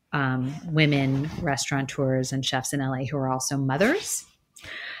of women restaurateurs and chefs in LA who are also mothers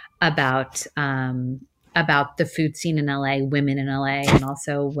about the food scene in LA, women in LA, and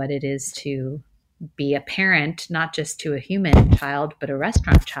also what it is to be a parent, not just to a human child, but a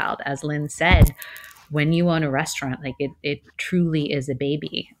restaurant child. As Lynn said, when you own a restaurant, like it truly is a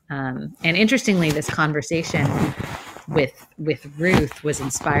baby. And interestingly, this conversation with Ruth was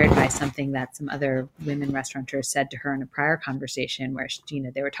inspired by something that some other women restaurateurs said to her in a prior conversation where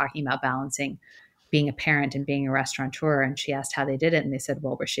they were talking about balancing being a parent and being a restaurateur, and she asked how they did it, and they said,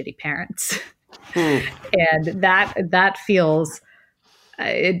 well, we're shitty parents. And that feels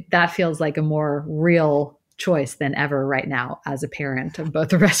like a more real choice than ever right now as a parent of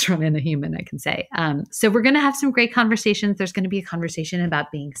both a restaurant and a human, I can say. So we're going to have some great conversations. There's going to be a conversation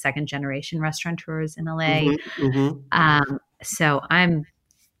about being second generation restaurateurs in LA. So I'm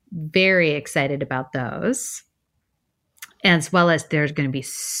very excited about those, as well as there's going to be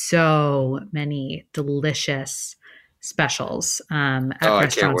so many delicious specials at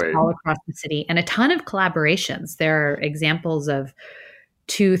restaurants all across the city, and a ton of collaborations. There are examples of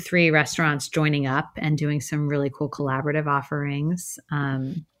 2-3 restaurants joining up and doing some really cool collaborative offerings.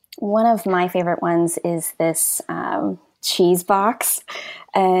 One of my favorite ones is this cheese box,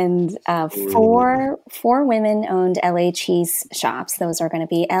 and four women-owned LA cheese shops. Those are going to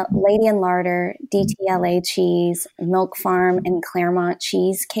be Lady and Larder, DTLA Cheese, Milk Farm, and Claremont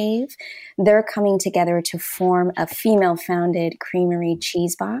Cheese Cave. They're coming together to form a female-founded creamery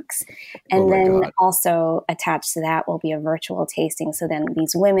cheese box. And then also attached to that will be a virtual tasting. So then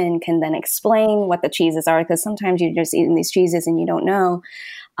these women can then explain what the cheeses are, because sometimes you're just eating these cheeses and you don't know.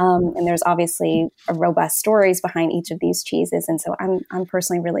 And there's obviously robust stories behind each of these cheeses. And so I'm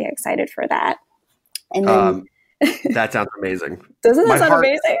personally really excited for that. And then that sounds amazing. Doesn't that sound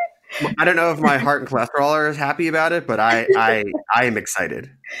amazing? I don't know if my heart and cholesterol are as happy about it, but I am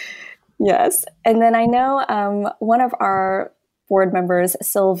excited. Yes. And then I know one of our board members,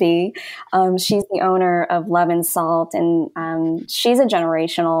 Sylvie, she's the owner of Love and Salt, and she's a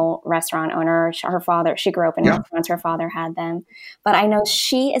generational restaurant owner. She grew up in restaurants. Her father had them. But I know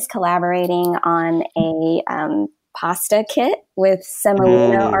she is collaborating on a pasta kit with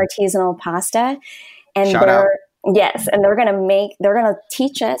semolina artisanal pasta. And Shout out. Yes, and they're gonna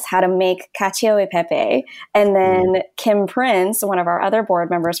teach us how to make cacio e pepe. And then Kim Prince, one of our other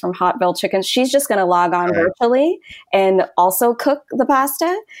board members from Hotville Chicken, she's just gonna log on virtually and also cook the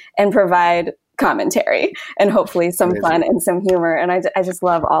pasta and provide commentary and hopefully some fun and some humor. And I just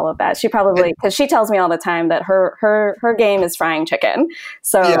love all of that. She probably, because she tells me all the time that her game is frying chicken.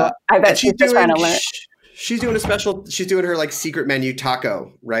 So I bet she's just trying to learn. She's doing a special. She's doing her like secret menu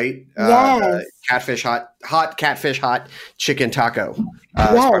taco, right? Yes. Hot catfish, hot chicken taco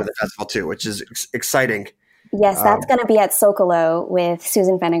as part of the festival too, which is exciting. Yes, that's going to be at Socolo with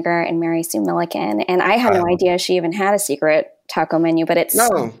Susan Feniger and Mary Sue Milliken. And I had no idea she even had a secret taco menu, but it's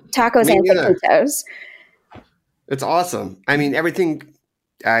tacos and taquitos. It's awesome. I mean, everything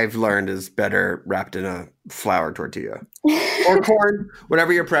I've learned is better wrapped in a flour tortilla or corn,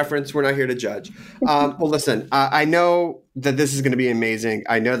 whatever your preference. We're not here to judge. Well, listen, I know that this is going to be amazing.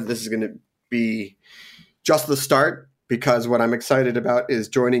 I know that this is going to be just the start, because what I'm excited about is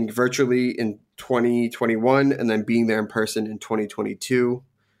joining virtually in 2021 and then being there in person in 2022.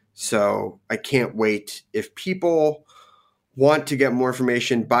 So I can't wait. If people want to get more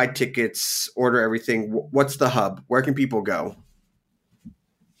information, buy tickets, order everything, what's the hub? Where can people go?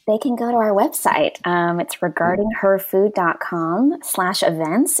 They can go to our website. It's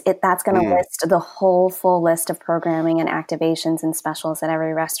regardingherfood.com/events. That's going to list the whole full list of programming and activations and specials that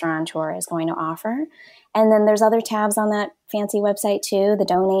every restaurateur is going to offer. And then there's other tabs on that fancy website too, the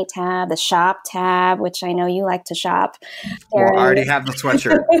donate tab, the shop tab, which I know you like to shop. Well, I already have the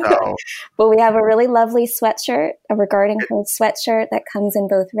sweatshirt. So. But we have a really lovely sweatshirt, a Regarding Her sweatshirt that comes in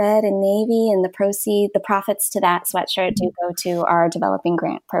both red and navy, and the profits to that sweatshirt do go to our developing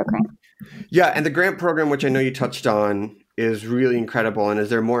grant program. Yeah, and the grant program, which I know you touched on, is really incredible. And is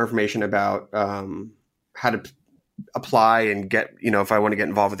there more information about how to apply and get, if I want to get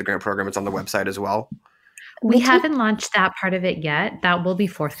involved with the grant program, it's on the website as well? We haven't launched that part of it yet. That will be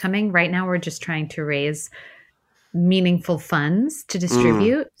forthcoming. Right now, we're just trying to raise meaningful funds to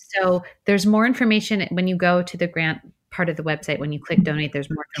distribute. So there's more information when you go to the grant part of the website. When you click donate, there's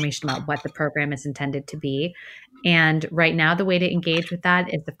more information about what the program is intended to be. And right now, the way to engage with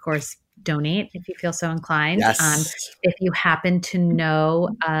that is, of course, donate if you feel so inclined. Yes. If you happen to know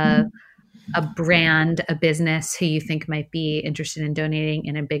a brand, a business who you think might be interested in donating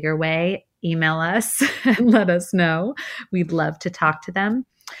in a bigger way, email us and let us know. We'd love to talk to them.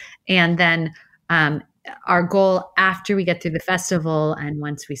 And then our goal after we get through the festival and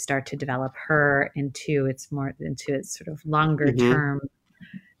once we start to develop her into its sort of longer term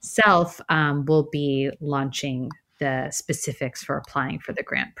self, we'll be launching the specifics for applying for the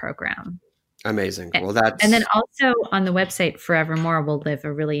grant program. Amazing. Well, and then also on the website Forevermore will live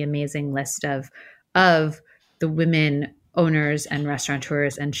a really amazing list of the women owners and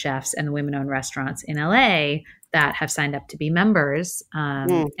restaurateurs and chefs and the women-owned restaurants in LA that have signed up to be members.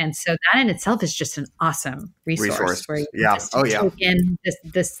 And so that in itself is just an awesome resource. Where you just take in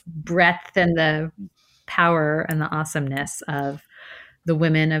this breadth and the power and the awesomeness of the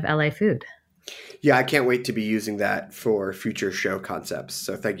women of LA Food. Yeah, I can't wait to be using that for future show concepts.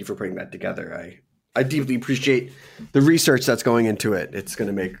 So thank you for putting that together. I deeply appreciate the research that's going into it. It's going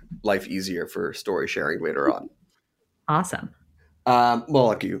to make life easier for story sharing later on. Awesome.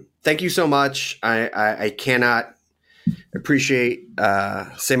 Well, thank you so much. I cannot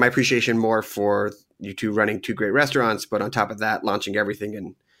say my appreciation more for you two running two great restaurants, but on top of that, launching everything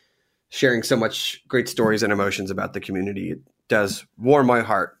and sharing so much great stories and emotions about the community. It does warm my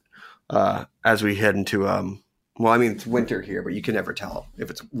heart as we head into, it's winter here, but you can never tell if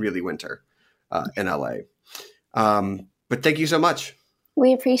it's really winter in LA. But thank you so much.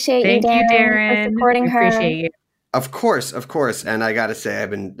 We appreciate you, Darren, for supporting her. Appreciate you. Of course. And I got to say,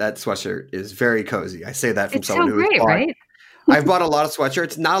 that sweatshirt is very cozy. I say that from it's someone so who great, bought, right? I've bought a lot of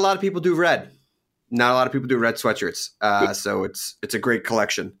sweatshirts. Not a lot of people do red. Not a lot of people do red sweatshirts. So it's a great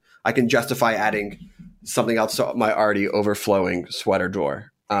collection. I can justify adding something else to my already overflowing sweater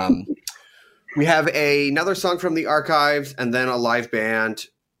drawer. We have another song from the archives and then a live band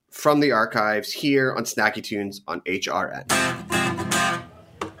from the archives here on Snacky Tunes on HRN.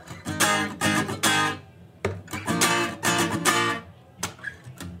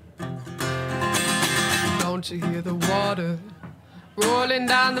 Don't you hear the water rolling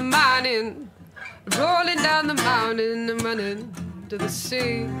down the mountain, rolling down the mountain and running to the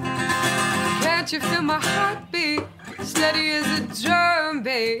sea? Can't you feel my heartbeat? Steady as a drum,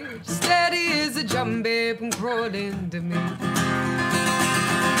 babe. Steady as a drum, babe, and crawling to me.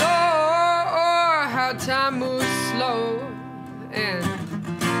 Oh, how time moves slow, and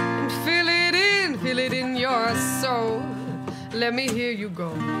feel it in your soul. Let me hear you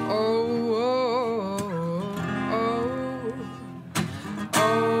go. Oh, oh, oh, oh,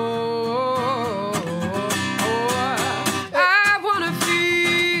 oh, oh. I wanna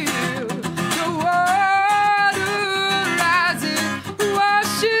feel the water rising,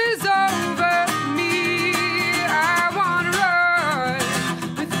 washes over me. I wanna run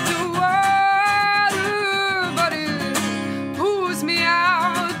with the water, but it pulls me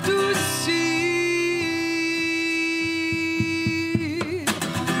out to sea.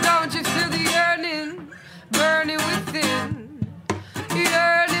 Don't you feel the yearning burning within?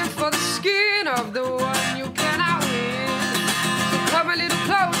 Yearning for the skin of the one you cannot win. So come a little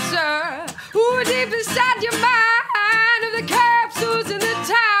closer, ooh, deep inside your mind, of the capsules and the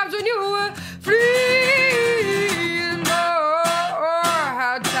times when you were free. And oh,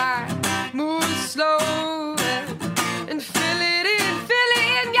 how time moves slow, and feel it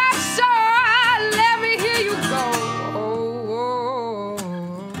in your soul. Let me hear you go. Oh, oh,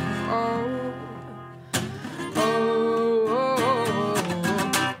 oh, oh,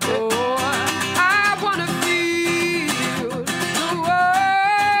 oh. I wanna feel the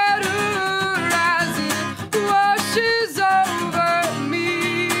water rising,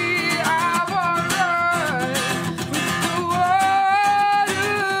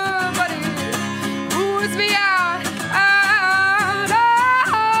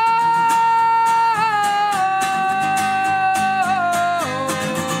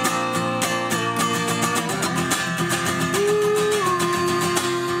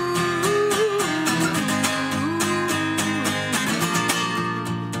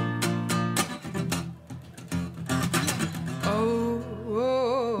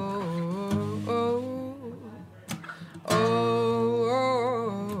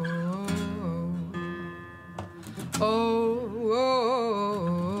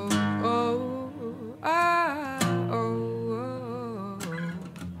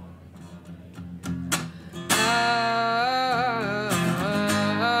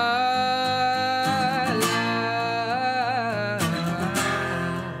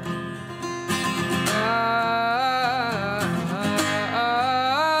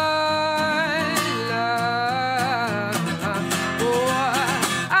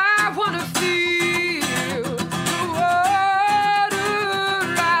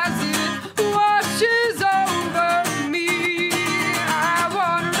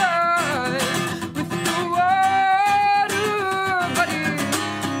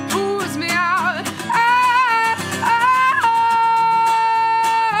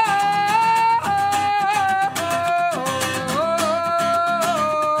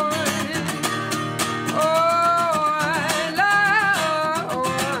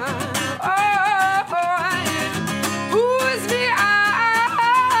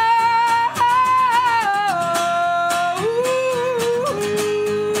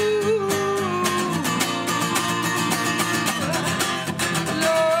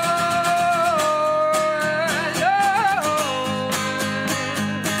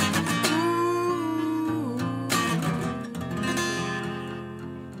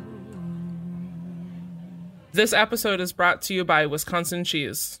 This episode is brought to you by Wisconsin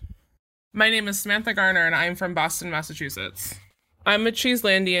Cheese. My name is Samantha Garner, and I'm from Boston, Massachusetts. I'm a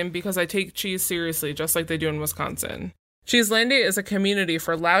Cheeselandian because I take cheese seriously, just like they do in Wisconsin. Cheeselandia is a community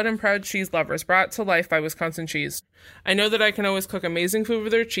for loud and proud cheese lovers brought to life by Wisconsin Cheese. I know that I can always cook amazing food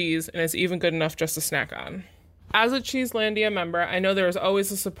with their cheese, and it's even good enough just to snack on. As a Cheeselandia member, I know there is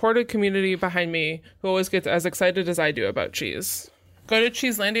always a supportive community behind me who always gets as excited as I do about cheese. Go to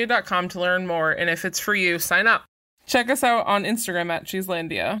cheeselandia.com to learn more, and if it's for you, sign up. Check us out on Instagram at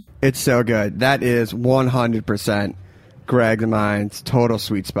Cheeselandia. It's so good. That is 100% Greg and mine's total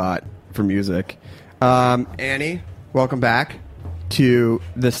sweet spot for music. Annie, welcome back to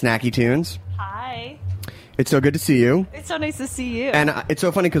the Snacky Tunes. Hi. It's so good to see you. It's so nice to see you. And it's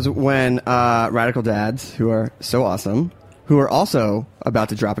so funny because when Radical Dads, who are so awesome, who are also about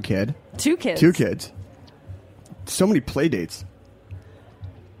to drop a kid. Two kids. So many play dates.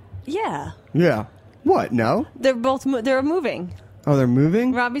 Yeah. Yeah. What? No? They're both they're moving. Oh, they're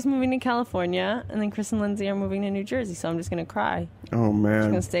moving? Robbie's moving to California, and then Chris and Lindsay are moving to New Jersey, so I'm just going to cry. Oh, man. I'm just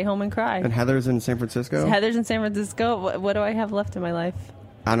going to stay home and cry. And Heather's in San Francisco? Heather's in San Francisco. What do I have left in my life?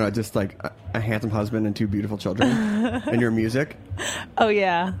 I don't know, just like a handsome husband and two beautiful children. And your music. Oh,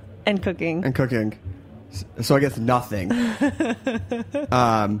 yeah. And cooking. So I guess nothing.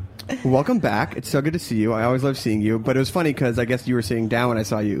 Welcome back. It's so good to see you. I always love seeing you. But it was funny because I guess you were sitting down when I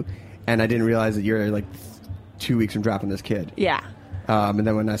saw you, and I didn't realize that you're like 2 weeks from dropping this kid. Yeah. And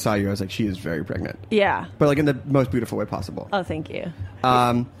then when I saw you, I was like, she is very pregnant. Yeah. But like in the most beautiful way possible. Oh, thank you.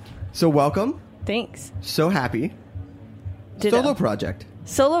 So welcome. Thanks. So happy. Ditto. Solo project.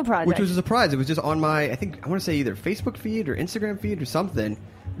 Which was a surprise. It was just on my, I want to say either Facebook feed or Instagram feed or something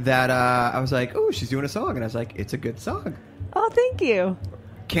that I was like, oh, she's doing a song. And I was like, it's a good song. Oh, thank you.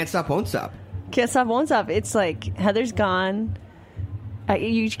 Can't Stop, Won't Stop. Can't Stop, Won't Stop. It's like Heather's gone.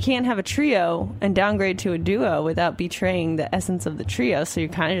 You can't have a trio and downgrade to a duo without betraying the essence of the trio, so you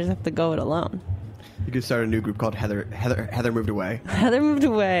kind of just have to go it alone. You could start a new group called Heather Moved Away. Heather Moved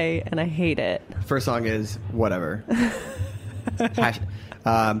Away, and I hate it. First song is whatever.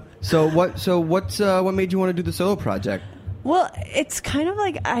 So what made you want to do the solo project? Well, it's kind of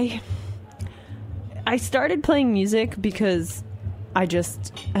like I started playing music because I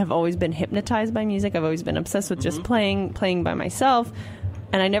just have always been hypnotized by music. I've always been obsessed with just playing by myself.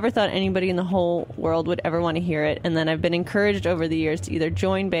 And I never thought anybody in the whole world would ever want to hear it. And then I've been encouraged over the years to either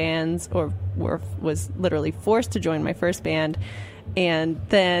join bands or was literally forced to join my first band. And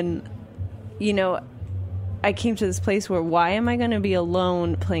then, I came to this place where why am I going to be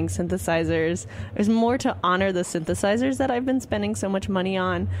alone playing synthesizers? There's more to honor the synthesizers that I've been spending so much money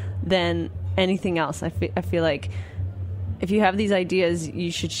on than anything else. I feel like if you have these ideas, you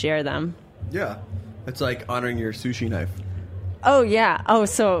should share them. Yeah. It's like honoring your sushi knife. Oh, yeah. Oh,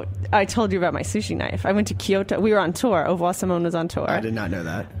 so I told you about my sushi knife. I went to Kyoto. We were on tour. Au revoir, Simone was on tour. I did not know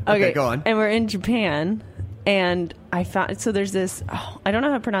that. Okay, go on. And we're in Japan, and I found... So there's this... I don't know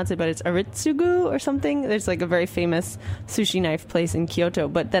how to pronounce it, but it's Aritsugu or something. There's like a very famous sushi knife place in Kyoto.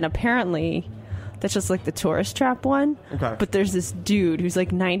 But then apparently... That's just like the tourist trap one. Okay. But there's this dude who's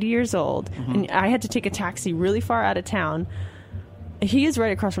like 90 years old. And I had to take a taxi really far out of town. He is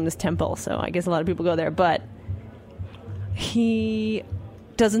right across from this temple, so I guess a lot of people go there. But he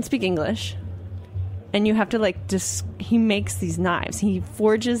doesn't speak English. And you have to he makes these knives. He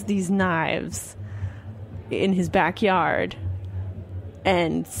forges these knives in his backyard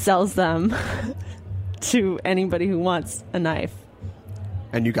and sells them to anybody who wants a knife.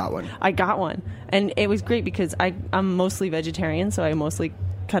 And you got one. I got one. And it was great because I'm mostly vegetarian, so I mostly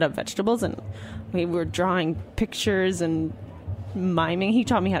cut up vegetables. And we were drawing pictures and miming. He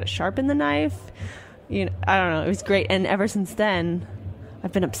taught me how to sharpen the knife. I don't know. It was great. And ever since then,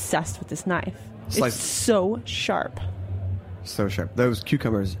 I've been obsessed with this knife. It's so sharp. So sharp. Those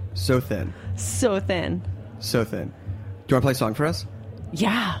cucumbers, so thin. So thin. So thin. Do you want to play a song for us?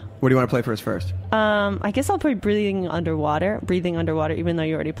 Yeah. What do you want to play for us first? I guess I'll play Breathing Underwater, even though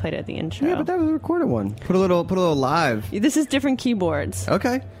you already played it at the intro. Yeah, but that was a recorded one. Put a little live. This is different keyboards.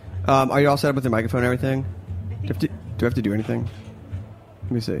 Okay. Are you all set up with the microphone and everything? Do I have to do anything?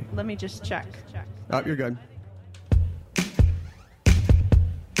 Let me see. Let me just check. Oh, you're good.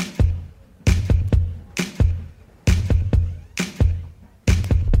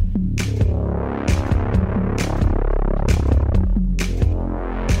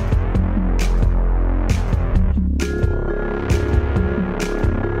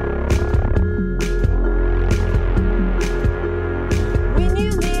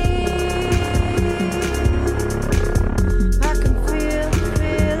 I can feel the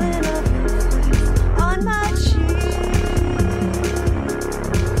feeling of your face on my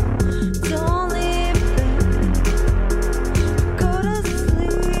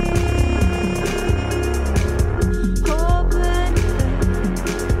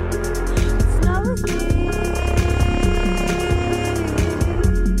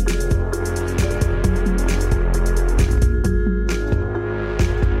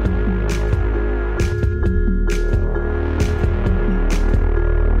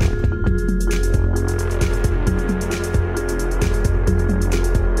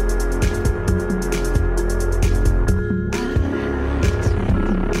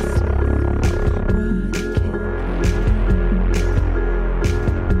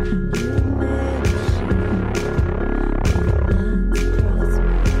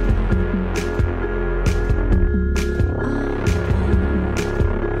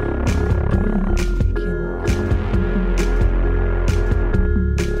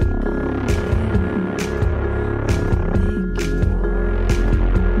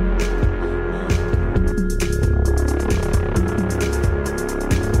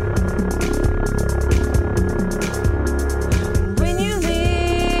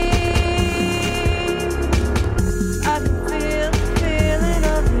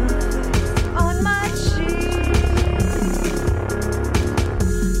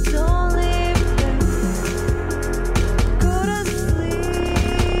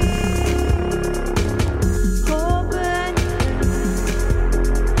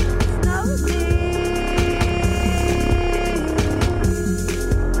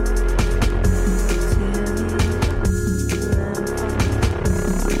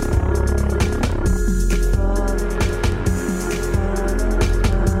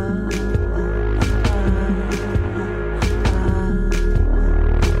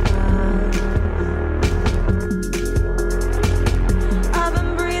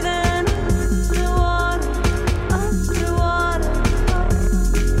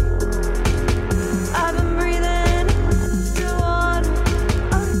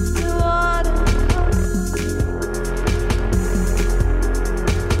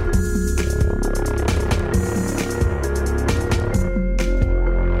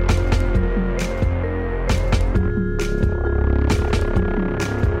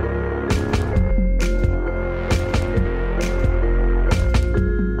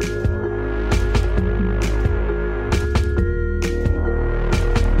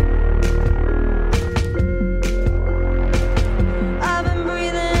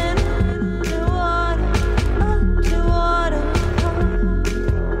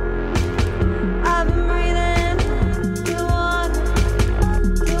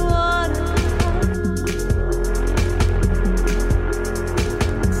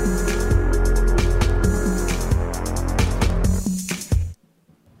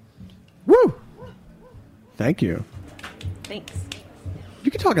Thank you. Thanks. You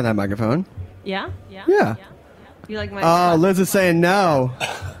can talk on that microphone. Yeah? Yeah. You like my... Oh, Liz is saying no.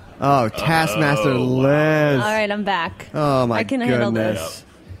 Oh, Taskmaster Liz. All right, I'm back. Oh, my I can handle goodness.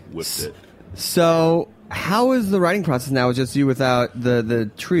 Whipped it. So, how is the writing process now? It's just you without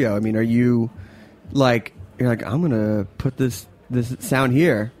the trio. I mean, are you like, you're like, I'm going to put this sound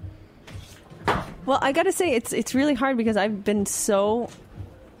here. Well, I got to say, it's really hard because I've been so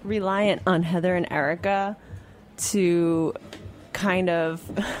reliant on Heather and Erica to kind of...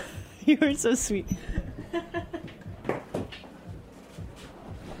 You are so sweet.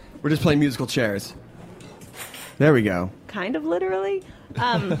 We're just playing musical chairs. There we go. Kind of literally.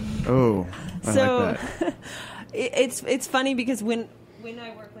 Oh, I so like that. it's funny because when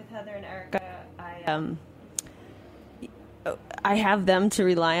I work with Heather and Erica, I have them to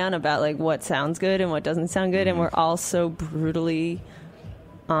rely on about like what sounds good and what doesn't sound good, and we're all so brutally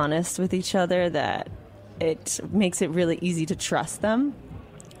honest with each other that it makes it really easy to trust them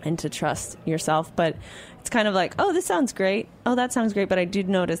and to trust yourself. But it's kind of like, oh, this sounds great. Oh, that sounds great. But I did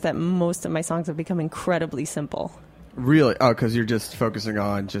notice that most of my songs have become incredibly simple. Really? Oh, because you're just focusing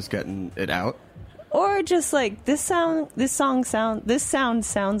on just getting it out? Or just like, this sound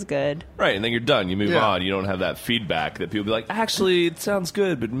sounds good. Right, and then you're done. You move on. You don't have that feedback that people be like, actually, it sounds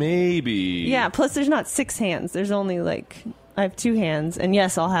good, but maybe. Yeah, plus there's not 6 hands. There's only like, I have 2 hands. And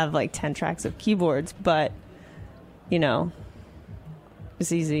yes, I'll have like 10 tracks of keyboards, but, you know,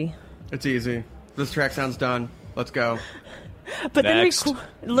 it's easy. It's easy. This track sounds done. Let's go. But Next.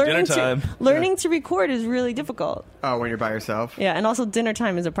 then learning to record is really difficult. Oh, when you're by yourself? Yeah, and also dinner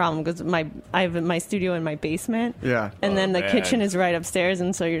time is a problem because I have my studio in my basement. Yeah. And then the kitchen is right upstairs,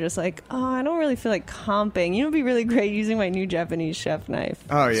 and so you're just like, oh, I don't really feel like comping. You know, it'd be really great using my new Japanese chef knife.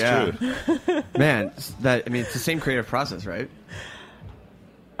 Oh, yeah. Man, it's the same creative process, right?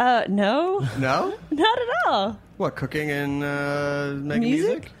 No. No? Not at all. What, cooking and making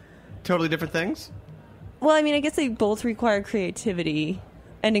music? Totally different things? Well, I mean, I guess they both require creativity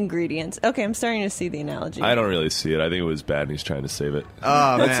and ingredients. Okay, I'm starting to see the analogy. I don't really see it. I think it was bad, and he's trying to save it.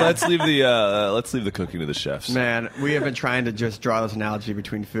 Oh, man. Let's leave the cooking to the chefs. Man, we have been trying to just draw this analogy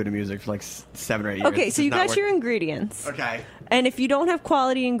between food and music for like 7 or 8 years. Okay, so you got your ingredients. Okay. And if you don't have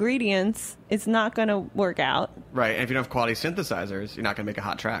quality ingredients, it's not going to work out. Right, and if you don't have quality synthesizers, you're not going to make a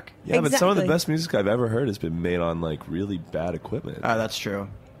hot track. Yeah, but some of the best music I've ever heard has been made on like really bad equipment. That's true.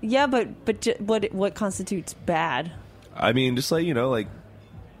 Yeah, but what constitutes bad? I mean, just like, you know, like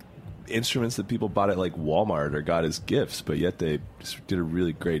instruments that people bought at like Walmart or got as gifts, but yet they just did a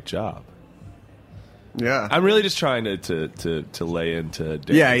really great job. Yeah, I'm really just trying to lay into. Dan's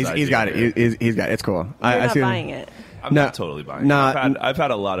yeah, he's got it. He's got it. It's cool. You're not buying it. I'm not totally buying it. I've had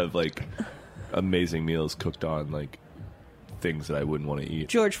a lot of like amazing meals cooked on like things that I wouldn't want to eat.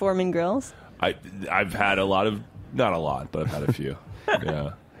 George Foreman grills. I've had a lot of, not a lot, but I've had a few.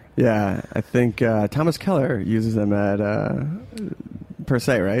 Yeah. Yeah, I think Thomas Keller uses them at per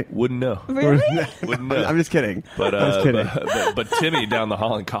se, right? Wouldn't know. Really? Wouldn't know. I'm just kidding. But I'm just kidding. But Timmy down the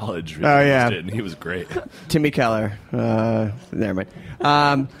hall in college really used it, and he was great. Timmy Keller. Never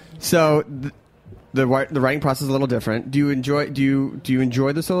mind. So the writing process is a little different. Do you enjoy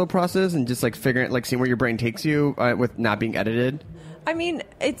the solo process and just like figuring, like seeing where your brain takes you with not being edited? I mean,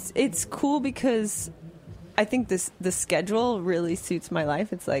 it's cool because I think the schedule really suits my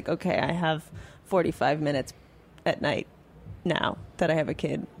life. It's like, okay, I have 45 minutes at night now that I have a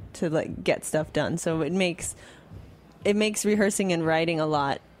kid to like get stuff done. So it makes rehearsing and writing a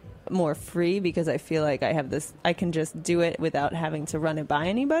lot more free because I feel like I can just do it without having to run it by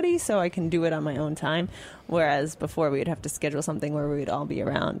anybody, so I can do it on my own time. Whereas before we would have to schedule something where we would all be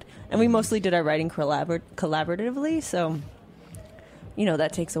around. And we mostly did our writing collaboratively, so you know,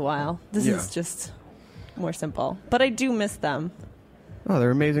 that takes a while. This is just more simple. But I do miss them. Oh,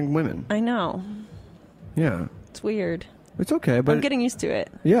 they're amazing women. I know. Yeah. It's weird. It's okay, but I'm getting used to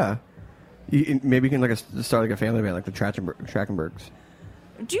it. Yeah. Maybe you can start like a family band, like the Trachtenbergs.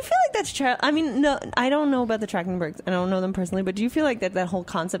 Do you feel like that's child? I mean, no, I don't know about the Trachtenbergs. I don't know them personally, but do you feel like that whole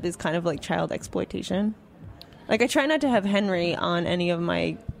concept is kind of like child exploitation? Like, I try not to have Henry on any of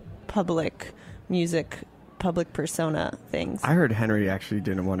my public persona things. I heard Henry actually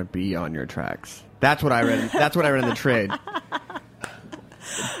didn't want to be on your tracks. That's what I read. That's what I read in the trade.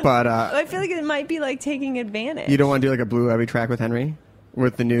 But I feel like it might be like taking advantage. You don't want to do like a Blue Heavy track with Henry,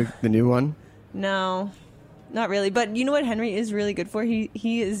 with the new one? No, not really. But you know what Henry is really good for? He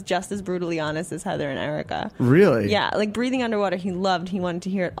is just as brutally honest as Heather and Erica. Really? Yeah, like Breathing Underwater. He wanted to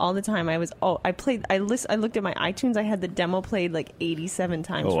hear it all the time. I looked at my iTunes. I had the demo played like 87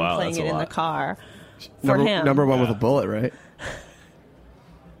 times from playing it in the car. For him. Number one with a bullet, right?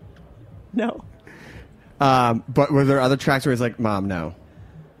 No. But were there other tracks where he's like, Mom, no?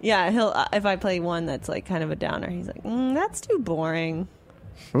 Yeah, he'll if I play one that's like kind of a downer, he's like, that's too boring.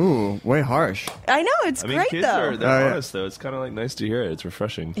 Ooh, way harsh. I know, it's great kids though. They're honest though. It's kind of like nice to hear it. It's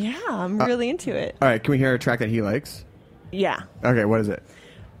refreshing. Yeah, I'm really into it. All right, can we hear a track that he likes? Yeah. Okay, what is it?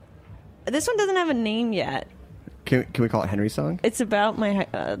 This one doesn't have a name yet. Can we call it Henry's song? It's about my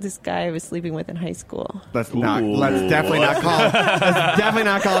this guy I was sleeping with in high school. Let's definitely not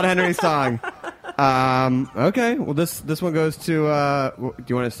call it Henry's song. Okay, well this one goes to. Do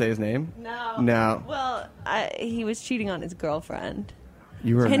you want to say his name? No. Well, he was cheating on his girlfriend.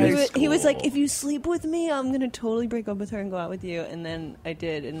 You were. And he was like, if you sleep with me, I'm gonna totally break up with her and go out with you. And then I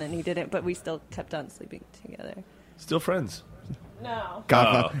did, and then he didn't. But we still kept on sleeping together. Still friends. No.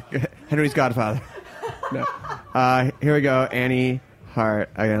 Godfather. Henry's Godfather. No. Here we go. Annie Hart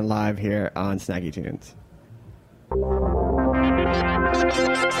again live here on Snacky Tunes.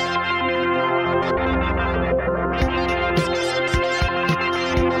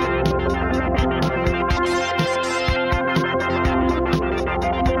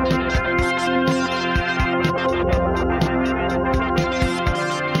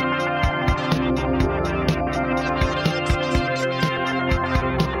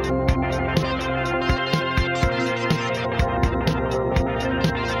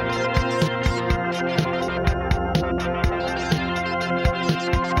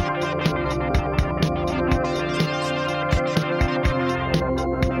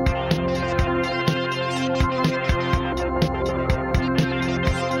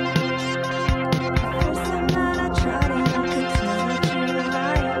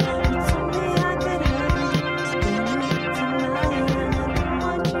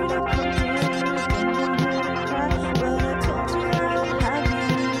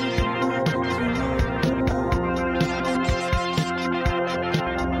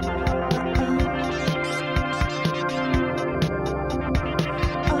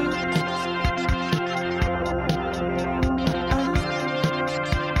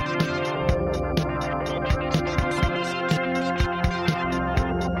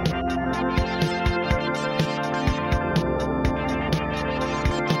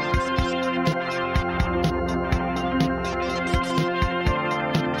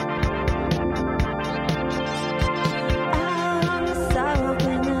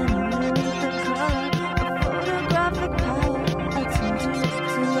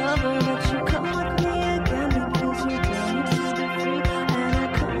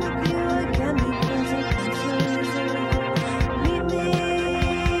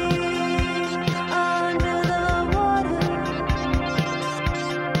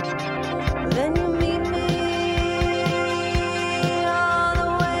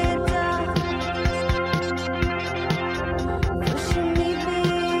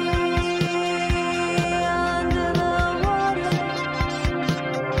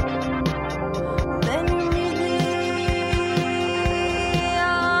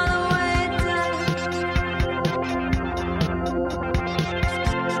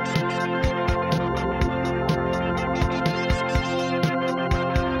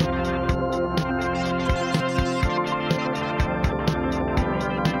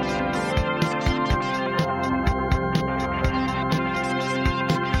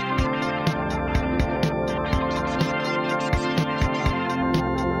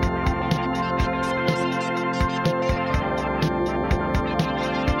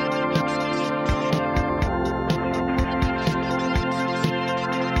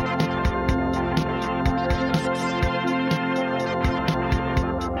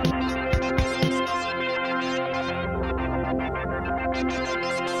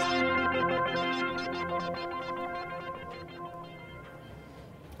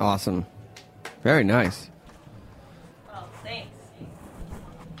 Awesome. Very nice. Oh, thanks.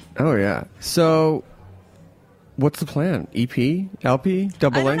 Oh, yeah. So, what's the plan? EP? LP?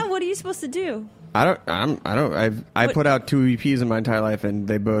 Double I don't length? know. What are you supposed to do? I put out 2 EPs in my entire life, and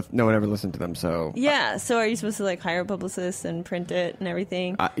no one ever listened to them. So Yeah. So are you supposed to like hire a publicist and print it and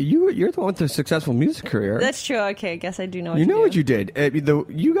everything? you're the one with a successful music career. That's true. Okay, I guess I do know. What you did.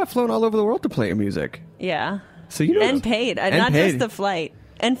 You got flown all over the world to play your music. Yeah. So you know, and paid, not just the flight,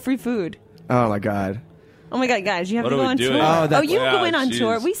 and free food. Oh my god. Oh my god, guys! You have What to are go we on doing? tour. Oh, you went on geez.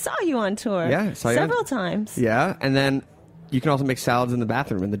 tour. We saw you on tour. Yeah, saw you several times. Yeah, and then you can also make salads in the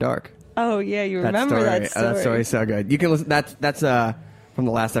bathroom in the dark. Oh yeah, you remember that story? That story's so good. You can listen. That's from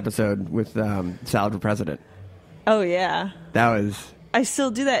the last episode with Salad for President. Oh yeah, that was. I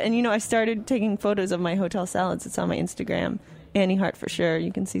still do that, and I started taking photos of my hotel salads. It's on my Instagram, Annie Hart for sure.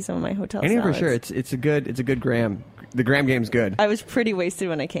 You can see some of my hotel Annie salads. for sure. It's a good gram. The gram game's good. I was pretty wasted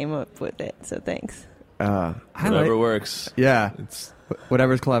when I came up with it, so thanks. Whatever works. Yeah. It's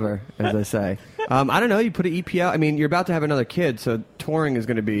whatever's clever, as they say. I don't know. You put an EP out. I mean, you're about to have another kid, so touring is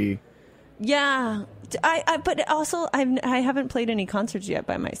going to be. Yeah, but also I haven't played any concerts yet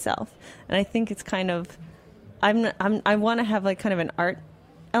by myself, and I think it's kind of I want to have like kind of an art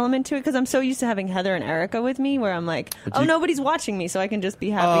element to it because I'm so used to having Heather and Erica with me, where I'm like, nobody's watching me, so I can just be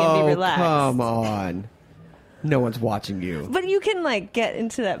happy and be relaxed. Come on. No one's watching you. But you can like get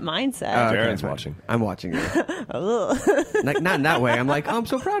into that mindset. Darren's watching. I'm watching you. Like, not in that way. I'm like, I'm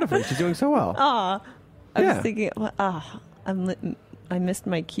so proud of her. She's doing so well. I was thinking, I missed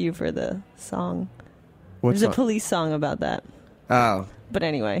my cue for the song. There's a Police song about that. Oh. But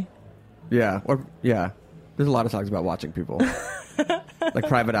anyway. Yeah. There's a lot of songs about watching people. Like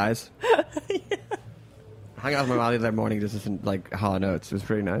Private Eyes. Yeah. I hung out with my mom the other morning just listening like Hall & Oates. It was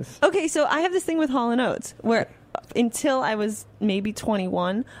pretty nice. Okay, so I have this thing with Hall & Oates where until I was maybe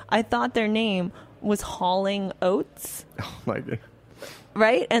 21, I thought their name was Hauling Oats. Oh my God.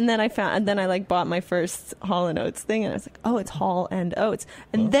 Right? And then I like bought my first Hall & Oates thing and I was like, oh, it's Hall & Oates.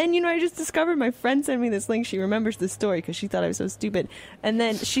 And then, I just discovered my friend sent me this link. She remembers the story because she thought I was so stupid. And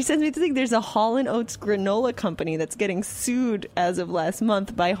then she sends me the thing. There's a Hall & Oates granola company that's getting sued as of last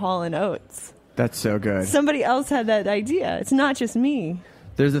month by Hall & Oates. That's so good. Somebody else had that idea. It's not just me.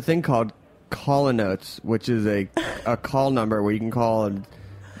 There's a thing called Call & Notes, which is a call number where you can call and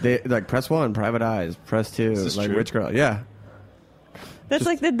they like press 1, Private Eyes, press 2, like true? Rich Girl. Yeah. That's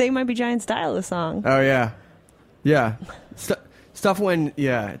like the They Might Be Giant style of song. Oh yeah. Yeah. Stuff when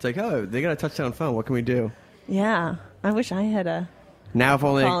it's like, oh, they got a touchdown phone. What can we do? Yeah. I wish I had a Now if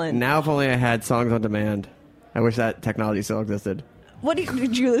only I had songs on demand. I wish that technology still existed.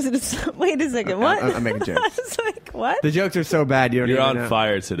 Did you listen to? Wait a second. What? I'm making jokes. I was like, what? The jokes are so bad. You're even on know.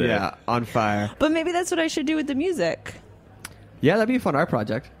 fire today. Yeah, on fire. But maybe that's what I should do with the music. Yeah, that'd be a fun art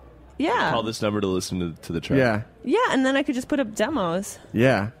project. Yeah. Call this number to listen to the track. Yeah. Yeah, and then I could just put up demos.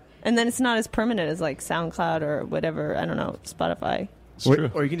 Yeah. And then it's not as permanent as like SoundCloud or whatever. I don't know, Spotify. It's true.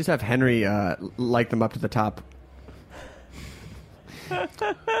 Or you can just have Henry like them up to the top.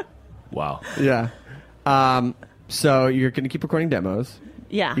 Wow. Yeah. So you're going to keep recording demos.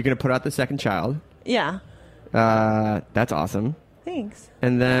 Yeah. You're going to put out the second child. Yeah. That's awesome. Thanks.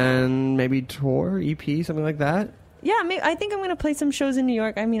 And then maybe tour, EP, something like that. Yeah, I think I'm going to play some shows in New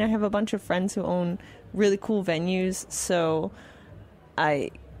York. I mean, I have a bunch of friends who own really cool venues, so I'm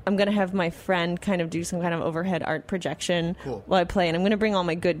going to have my friend kind of do some kind of overhead art projection while I play, and I'm going to bring all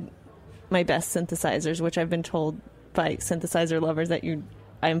my best synthesizers, which I've been told by synthesizer lovers that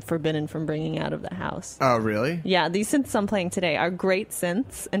I'm forbidden from bringing out of the house. Oh, really? Yeah, these synths I'm playing today are great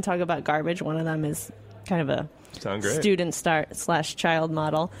synths, and talk about garbage. One of them is kind of a student / child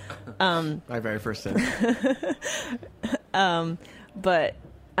model. My very first synth. But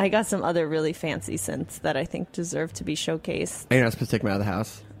I got some other really fancy synths that I think deserve to be showcased. Are you not supposed to take them out of the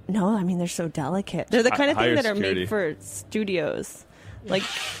house? No, I mean, they're so delicate. They're the kind of thing that are made for studios. Like,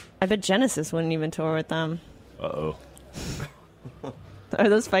 I bet Genesis wouldn't even tour with them. Uh-oh. Are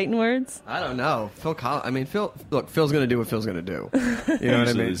those fighting words? I don't know. Phil's going to do what Phil's going to do. You know what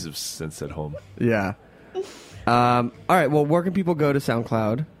I mean? Usually since at home. Yeah. All right. Well, where can people go to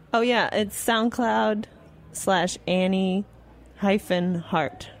SoundCloud? Oh, yeah. It's SoundCloud / Annie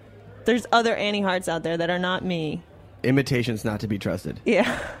Hart. There's other Annie Harts out there that are not me. Imitations not to be trusted. Yeah.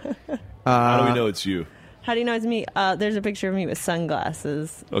 How do we know it's you? How do you know it's me? There's a picture of me with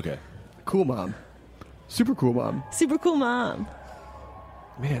sunglasses. Okay. Cool mom. Super cool mom. Super cool mom.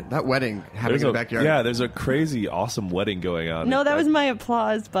 Man, that wedding happening in the backyard. Yeah, there's a crazy, awesome wedding going on. No, that was my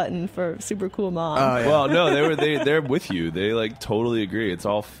applause button for super cool mom. Yeah. Well, no, they're with you. They like totally agree. It's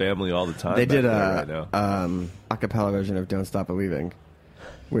all family all the time. They did right now. a cappella version of "Don't Stop Believing,"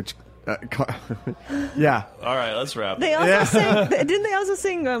 which, yeah. All right, let's wrap. They also sang. Didn't they also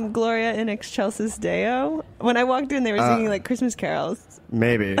sing "Gloria in Excelsis Deo"? When I walked in, they were singing like Christmas carols.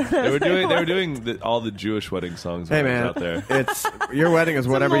 Maybe they were doing all the Jewish wedding songs. Hey man, out there. It's your wedding is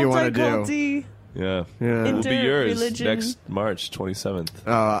whatever you want to do. Yeah. It'll be yours next March 27th.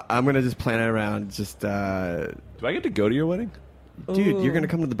 I'm gonna just plan it around. Just do I get to go to your wedding, dude? You're gonna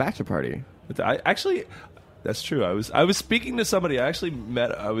come to the bachelor party. That's true. I was speaking to somebody. I actually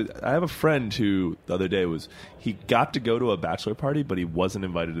met. I have a friend who the other day he got to go to a bachelor party, but he wasn't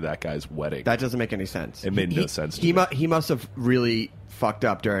invited to that guy's wedding. That doesn't make any sense. It made no sense. He must have really fucked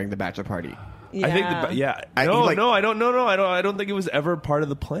up during the bachelor party. Yeah. I think. I don't think it was ever part of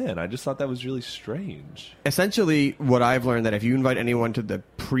the plan. I just thought that was really strange. Essentially, what I've learned that if you invite anyone to the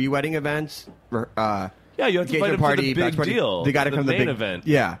pre-wedding events, you have to invite them party, to the big deal. They got to come to the main big event.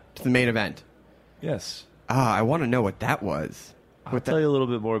 Yeah, to the main event. Yes. I want to know what that was. I'll tell you a little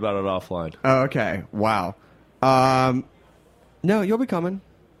bit more about it offline. Oh, okay. Wow. No, you'll be coming.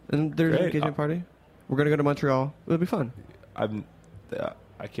 And there's an engagement party. We're going to go to Montreal. It'll be fun.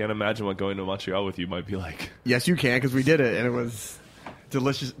 I can't imagine what going to Montreal with you might be like. Yes, you can, because we did it, and it was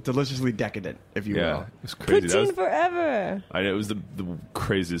deliciously decadent, if you will. It was crazy. Poutine forever. I know, it was the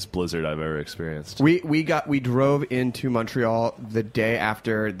craziest blizzard I've ever experienced. We drove into Montreal the day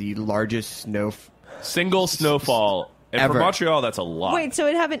after the largest single snowfall. And ever. for Montreal, that's a lot. Wait, so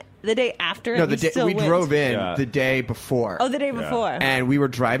it happened the day after? No, and we drove in the day before. Oh, the day before. And we were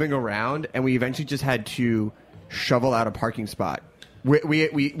driving around, and we eventually just had to shovel out a parking spot.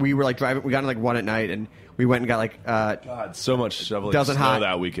 We were like driving. We got in like 1 at night, and we went and got like God, so much shoveling dozen snow hot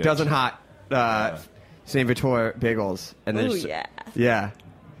that weekend. Dozen hot Saint Viateur bagels, and then yeah.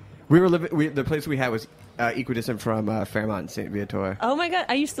 We were living. The place we had was equidistant from Fairmont and Saint Viateur. Oh my God,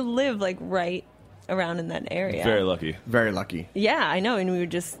 I used to live like right around in that area. Very lucky. Very lucky. Yeah, I know, and we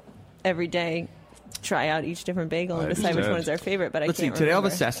would just every day try out each different bagel and decide which one is our favorite. But Let's I can't see. Today I'll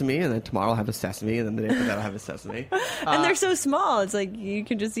remember. have a sesame, and then tomorrow I'll have a sesame, and then the day after that I'll have a sesame. And they're so small. It's like you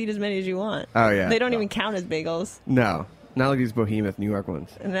can just eat as many as you want. Oh yeah. They don't even count as bagels. No, not like these behemoth New York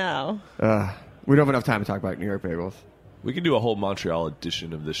ones. No. We don't have enough time to talk about New York bagels. We can do a whole Montreal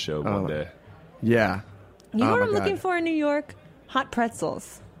edition of this show one day. Yeah. You know what I'm looking for in New York? Hot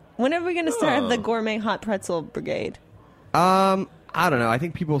pretzels. When are we going to start the gourmet hot pretzel brigade? I don't know. I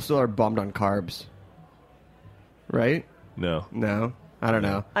think people still are bummed on carbs. Right? No. I don't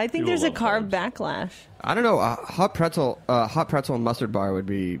know. I think there's a carb backlash. I don't know. Hot pretzel and mustard bar would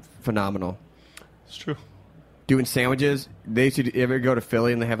be phenomenal. It's true. Doing sandwiches. They used to ever go to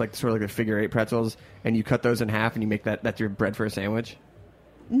Philly and they have like sort of like the figure 8 pretzels, and you cut those in half and you make that's your bread for a sandwich.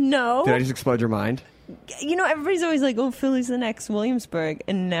 No. Did I just explode your mind? You know, everybody's always like, "Oh, Philly's the next Williamsburg,"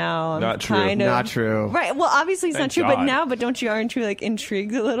 and now I'm Not true. kind of Not true. Right. Well, obviously it's Thank not true, God. but now, aren't you like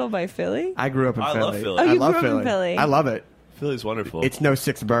intrigued a little by Philly? I grew up in I Philly. love Philly. Oh, I you love grew up in Philly. I love it. Philly's wonderful. It's no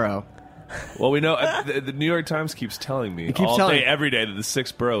sixth borough. Well, we know the New York Times keeps telling me day, every day, that the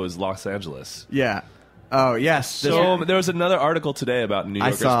sixth borough is Los Angeles. Yeah. Oh, yes. So there was another article today about New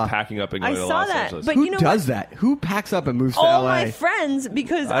Yorkers packing up and going to Los Angeles. But Who you know does that? Who packs up and moves to All LA? my friends,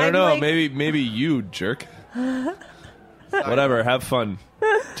 because I don't know. Like, Maybe you, jerk. Whatever. Have fun.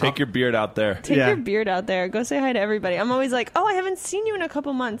 Take your beard out there. Take your beard out there. Go say hi to everybody. I'm always like, oh, I haven't seen you in a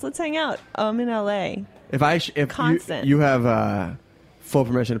couple months. Let's hang out. Oh, I'm in LA. If Constant. you have full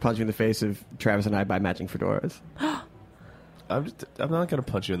permission to punch me in the face if Travis and I buy matching fedoras. I'm not going to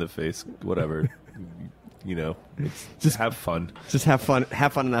punch you in the face. Whatever. You know, just have fun. Just have fun.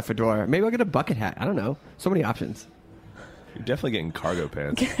 Have fun in that fedora. Maybe I'll get a bucket hat. I don't know. So many options. You're definitely getting cargo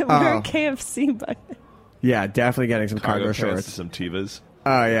pants. Wear a KFC bucket. Yeah, definitely getting some cargo pants, shorts. some Tevas.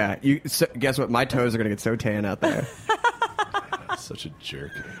 Oh yeah. Guess what? My toes are gonna get so tan out there. Such a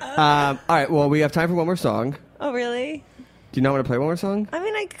jerk. All right. Well, we have time for one more song. Oh, really? Do you not want to play one more song? I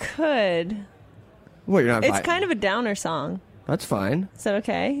mean, I could. What? You're not. It's kind of a downer song. That's fine. Is that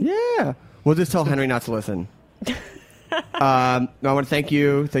okay? Yeah. We'll just tell Henry not to listen. I want to thank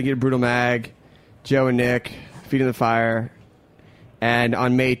you. Thank you to Brutal Mag, Joe and Nick, Feet in the Fire. And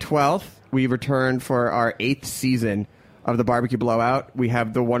on May 12th, we return for our 8th season of the Barbecue Blowout. We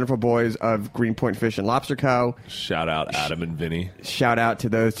have the wonderful boys of Greenpoint Fish and Lobster Co. Shout out Adam and Vinny. Shout out to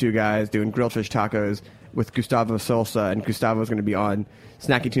those two guys doing grilled fish tacos with Gustavo Solsa. And Gustavo's going to be on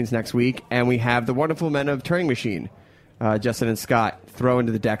Snacky Tunes next week. And we have the wonderful men of Turing Machine, Justin and Scott, throwing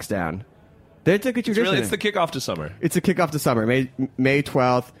the decks down. It's a good tradition. It's the kickoff to summer. It's a kickoff to summer, May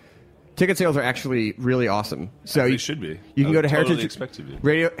 12th. Ticket sales are actually really awesome. So they should be. You can go to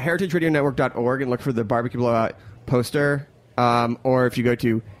heritageradionetwork.org and look for the Barbecue Blowout poster, or if you go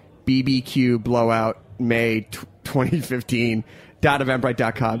to BBQ Blowout May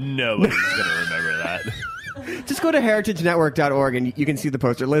 2015.eventbrite.com. Nobody's going to remember that. Just go to heritagenetwork.org and you can see the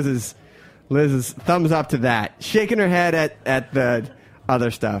poster. Liz's thumbs up to that, shaking her head at the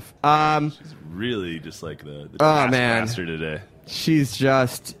other stuff. She's really just like the master today. She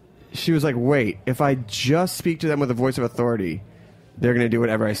was like, wait, if I just speak to them with a voice of authority, they're going to do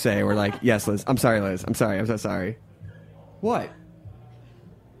whatever I say. We're like, yes, Liz. I'm sorry, Liz. I'm sorry. I'm so sorry. What?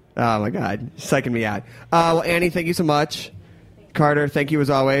 Oh, my God. Psyching me out. Well, Annie, thank you so much. Carter, thank you as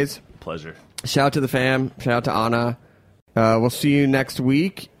always. Pleasure. Shout out to the fam. Shout out to Anna. We'll see you next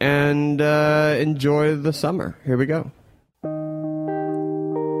week, and enjoy the summer. Here we go.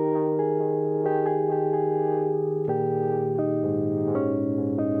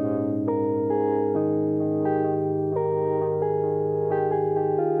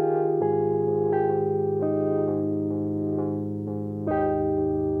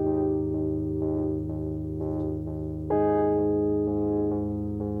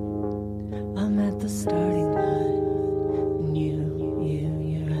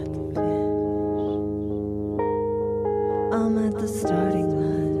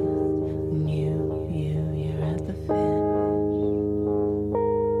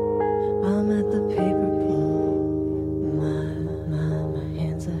 I'm at the paper pool. My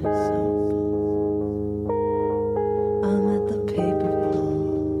hands are so full. I'm at the paper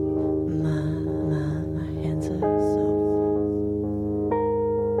pool. My hands are so full.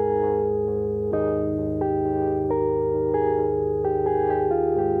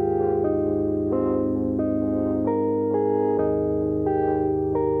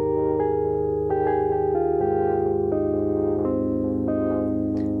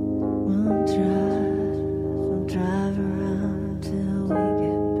 We'll drive around till we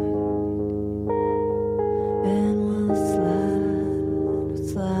get back, and we'll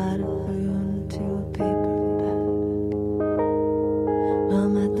slide it through into a paper bag.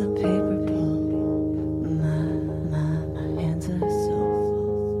 I'm at the paper pool. My hands are so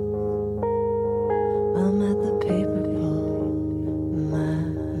full. I'm at the paper pool.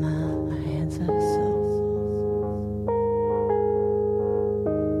 My hands are so full.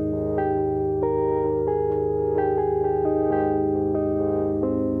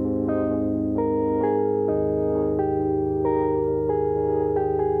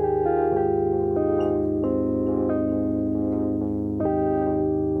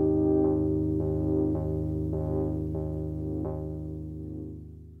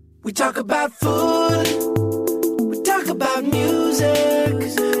 We talk about food, we talk about music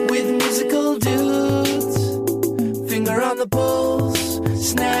with musical dudes. Finger on the pulse,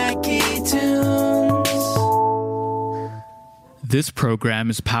 snacky tunes. This program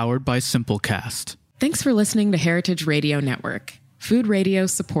is powered by Simplecast. Thanks for listening to Heritage Radio Network, food radio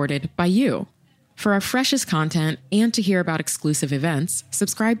supported by you. For our freshest content and to hear about exclusive events,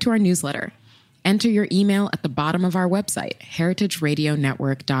 subscribe to our newsletter. Enter your email at the bottom of our website,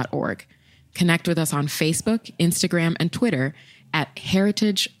 heritageradionetwork.org. Connect with us on Facebook, Instagram, and Twitter at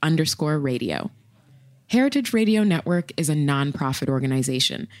heritage_radio. Heritage Radio Network is a nonprofit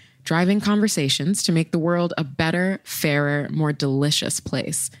organization driving conversations to make the world a better, fairer, more delicious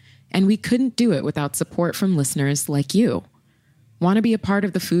place. And we couldn't do it without support from listeners like you. Want to be a part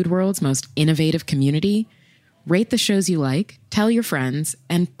of the food world's most innovative community? Rate the shows you like, tell your friends,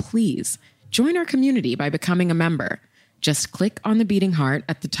 and please join our community by becoming a member. Just click on the beating heart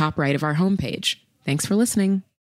at the top right of our homepage. Thanks for listening.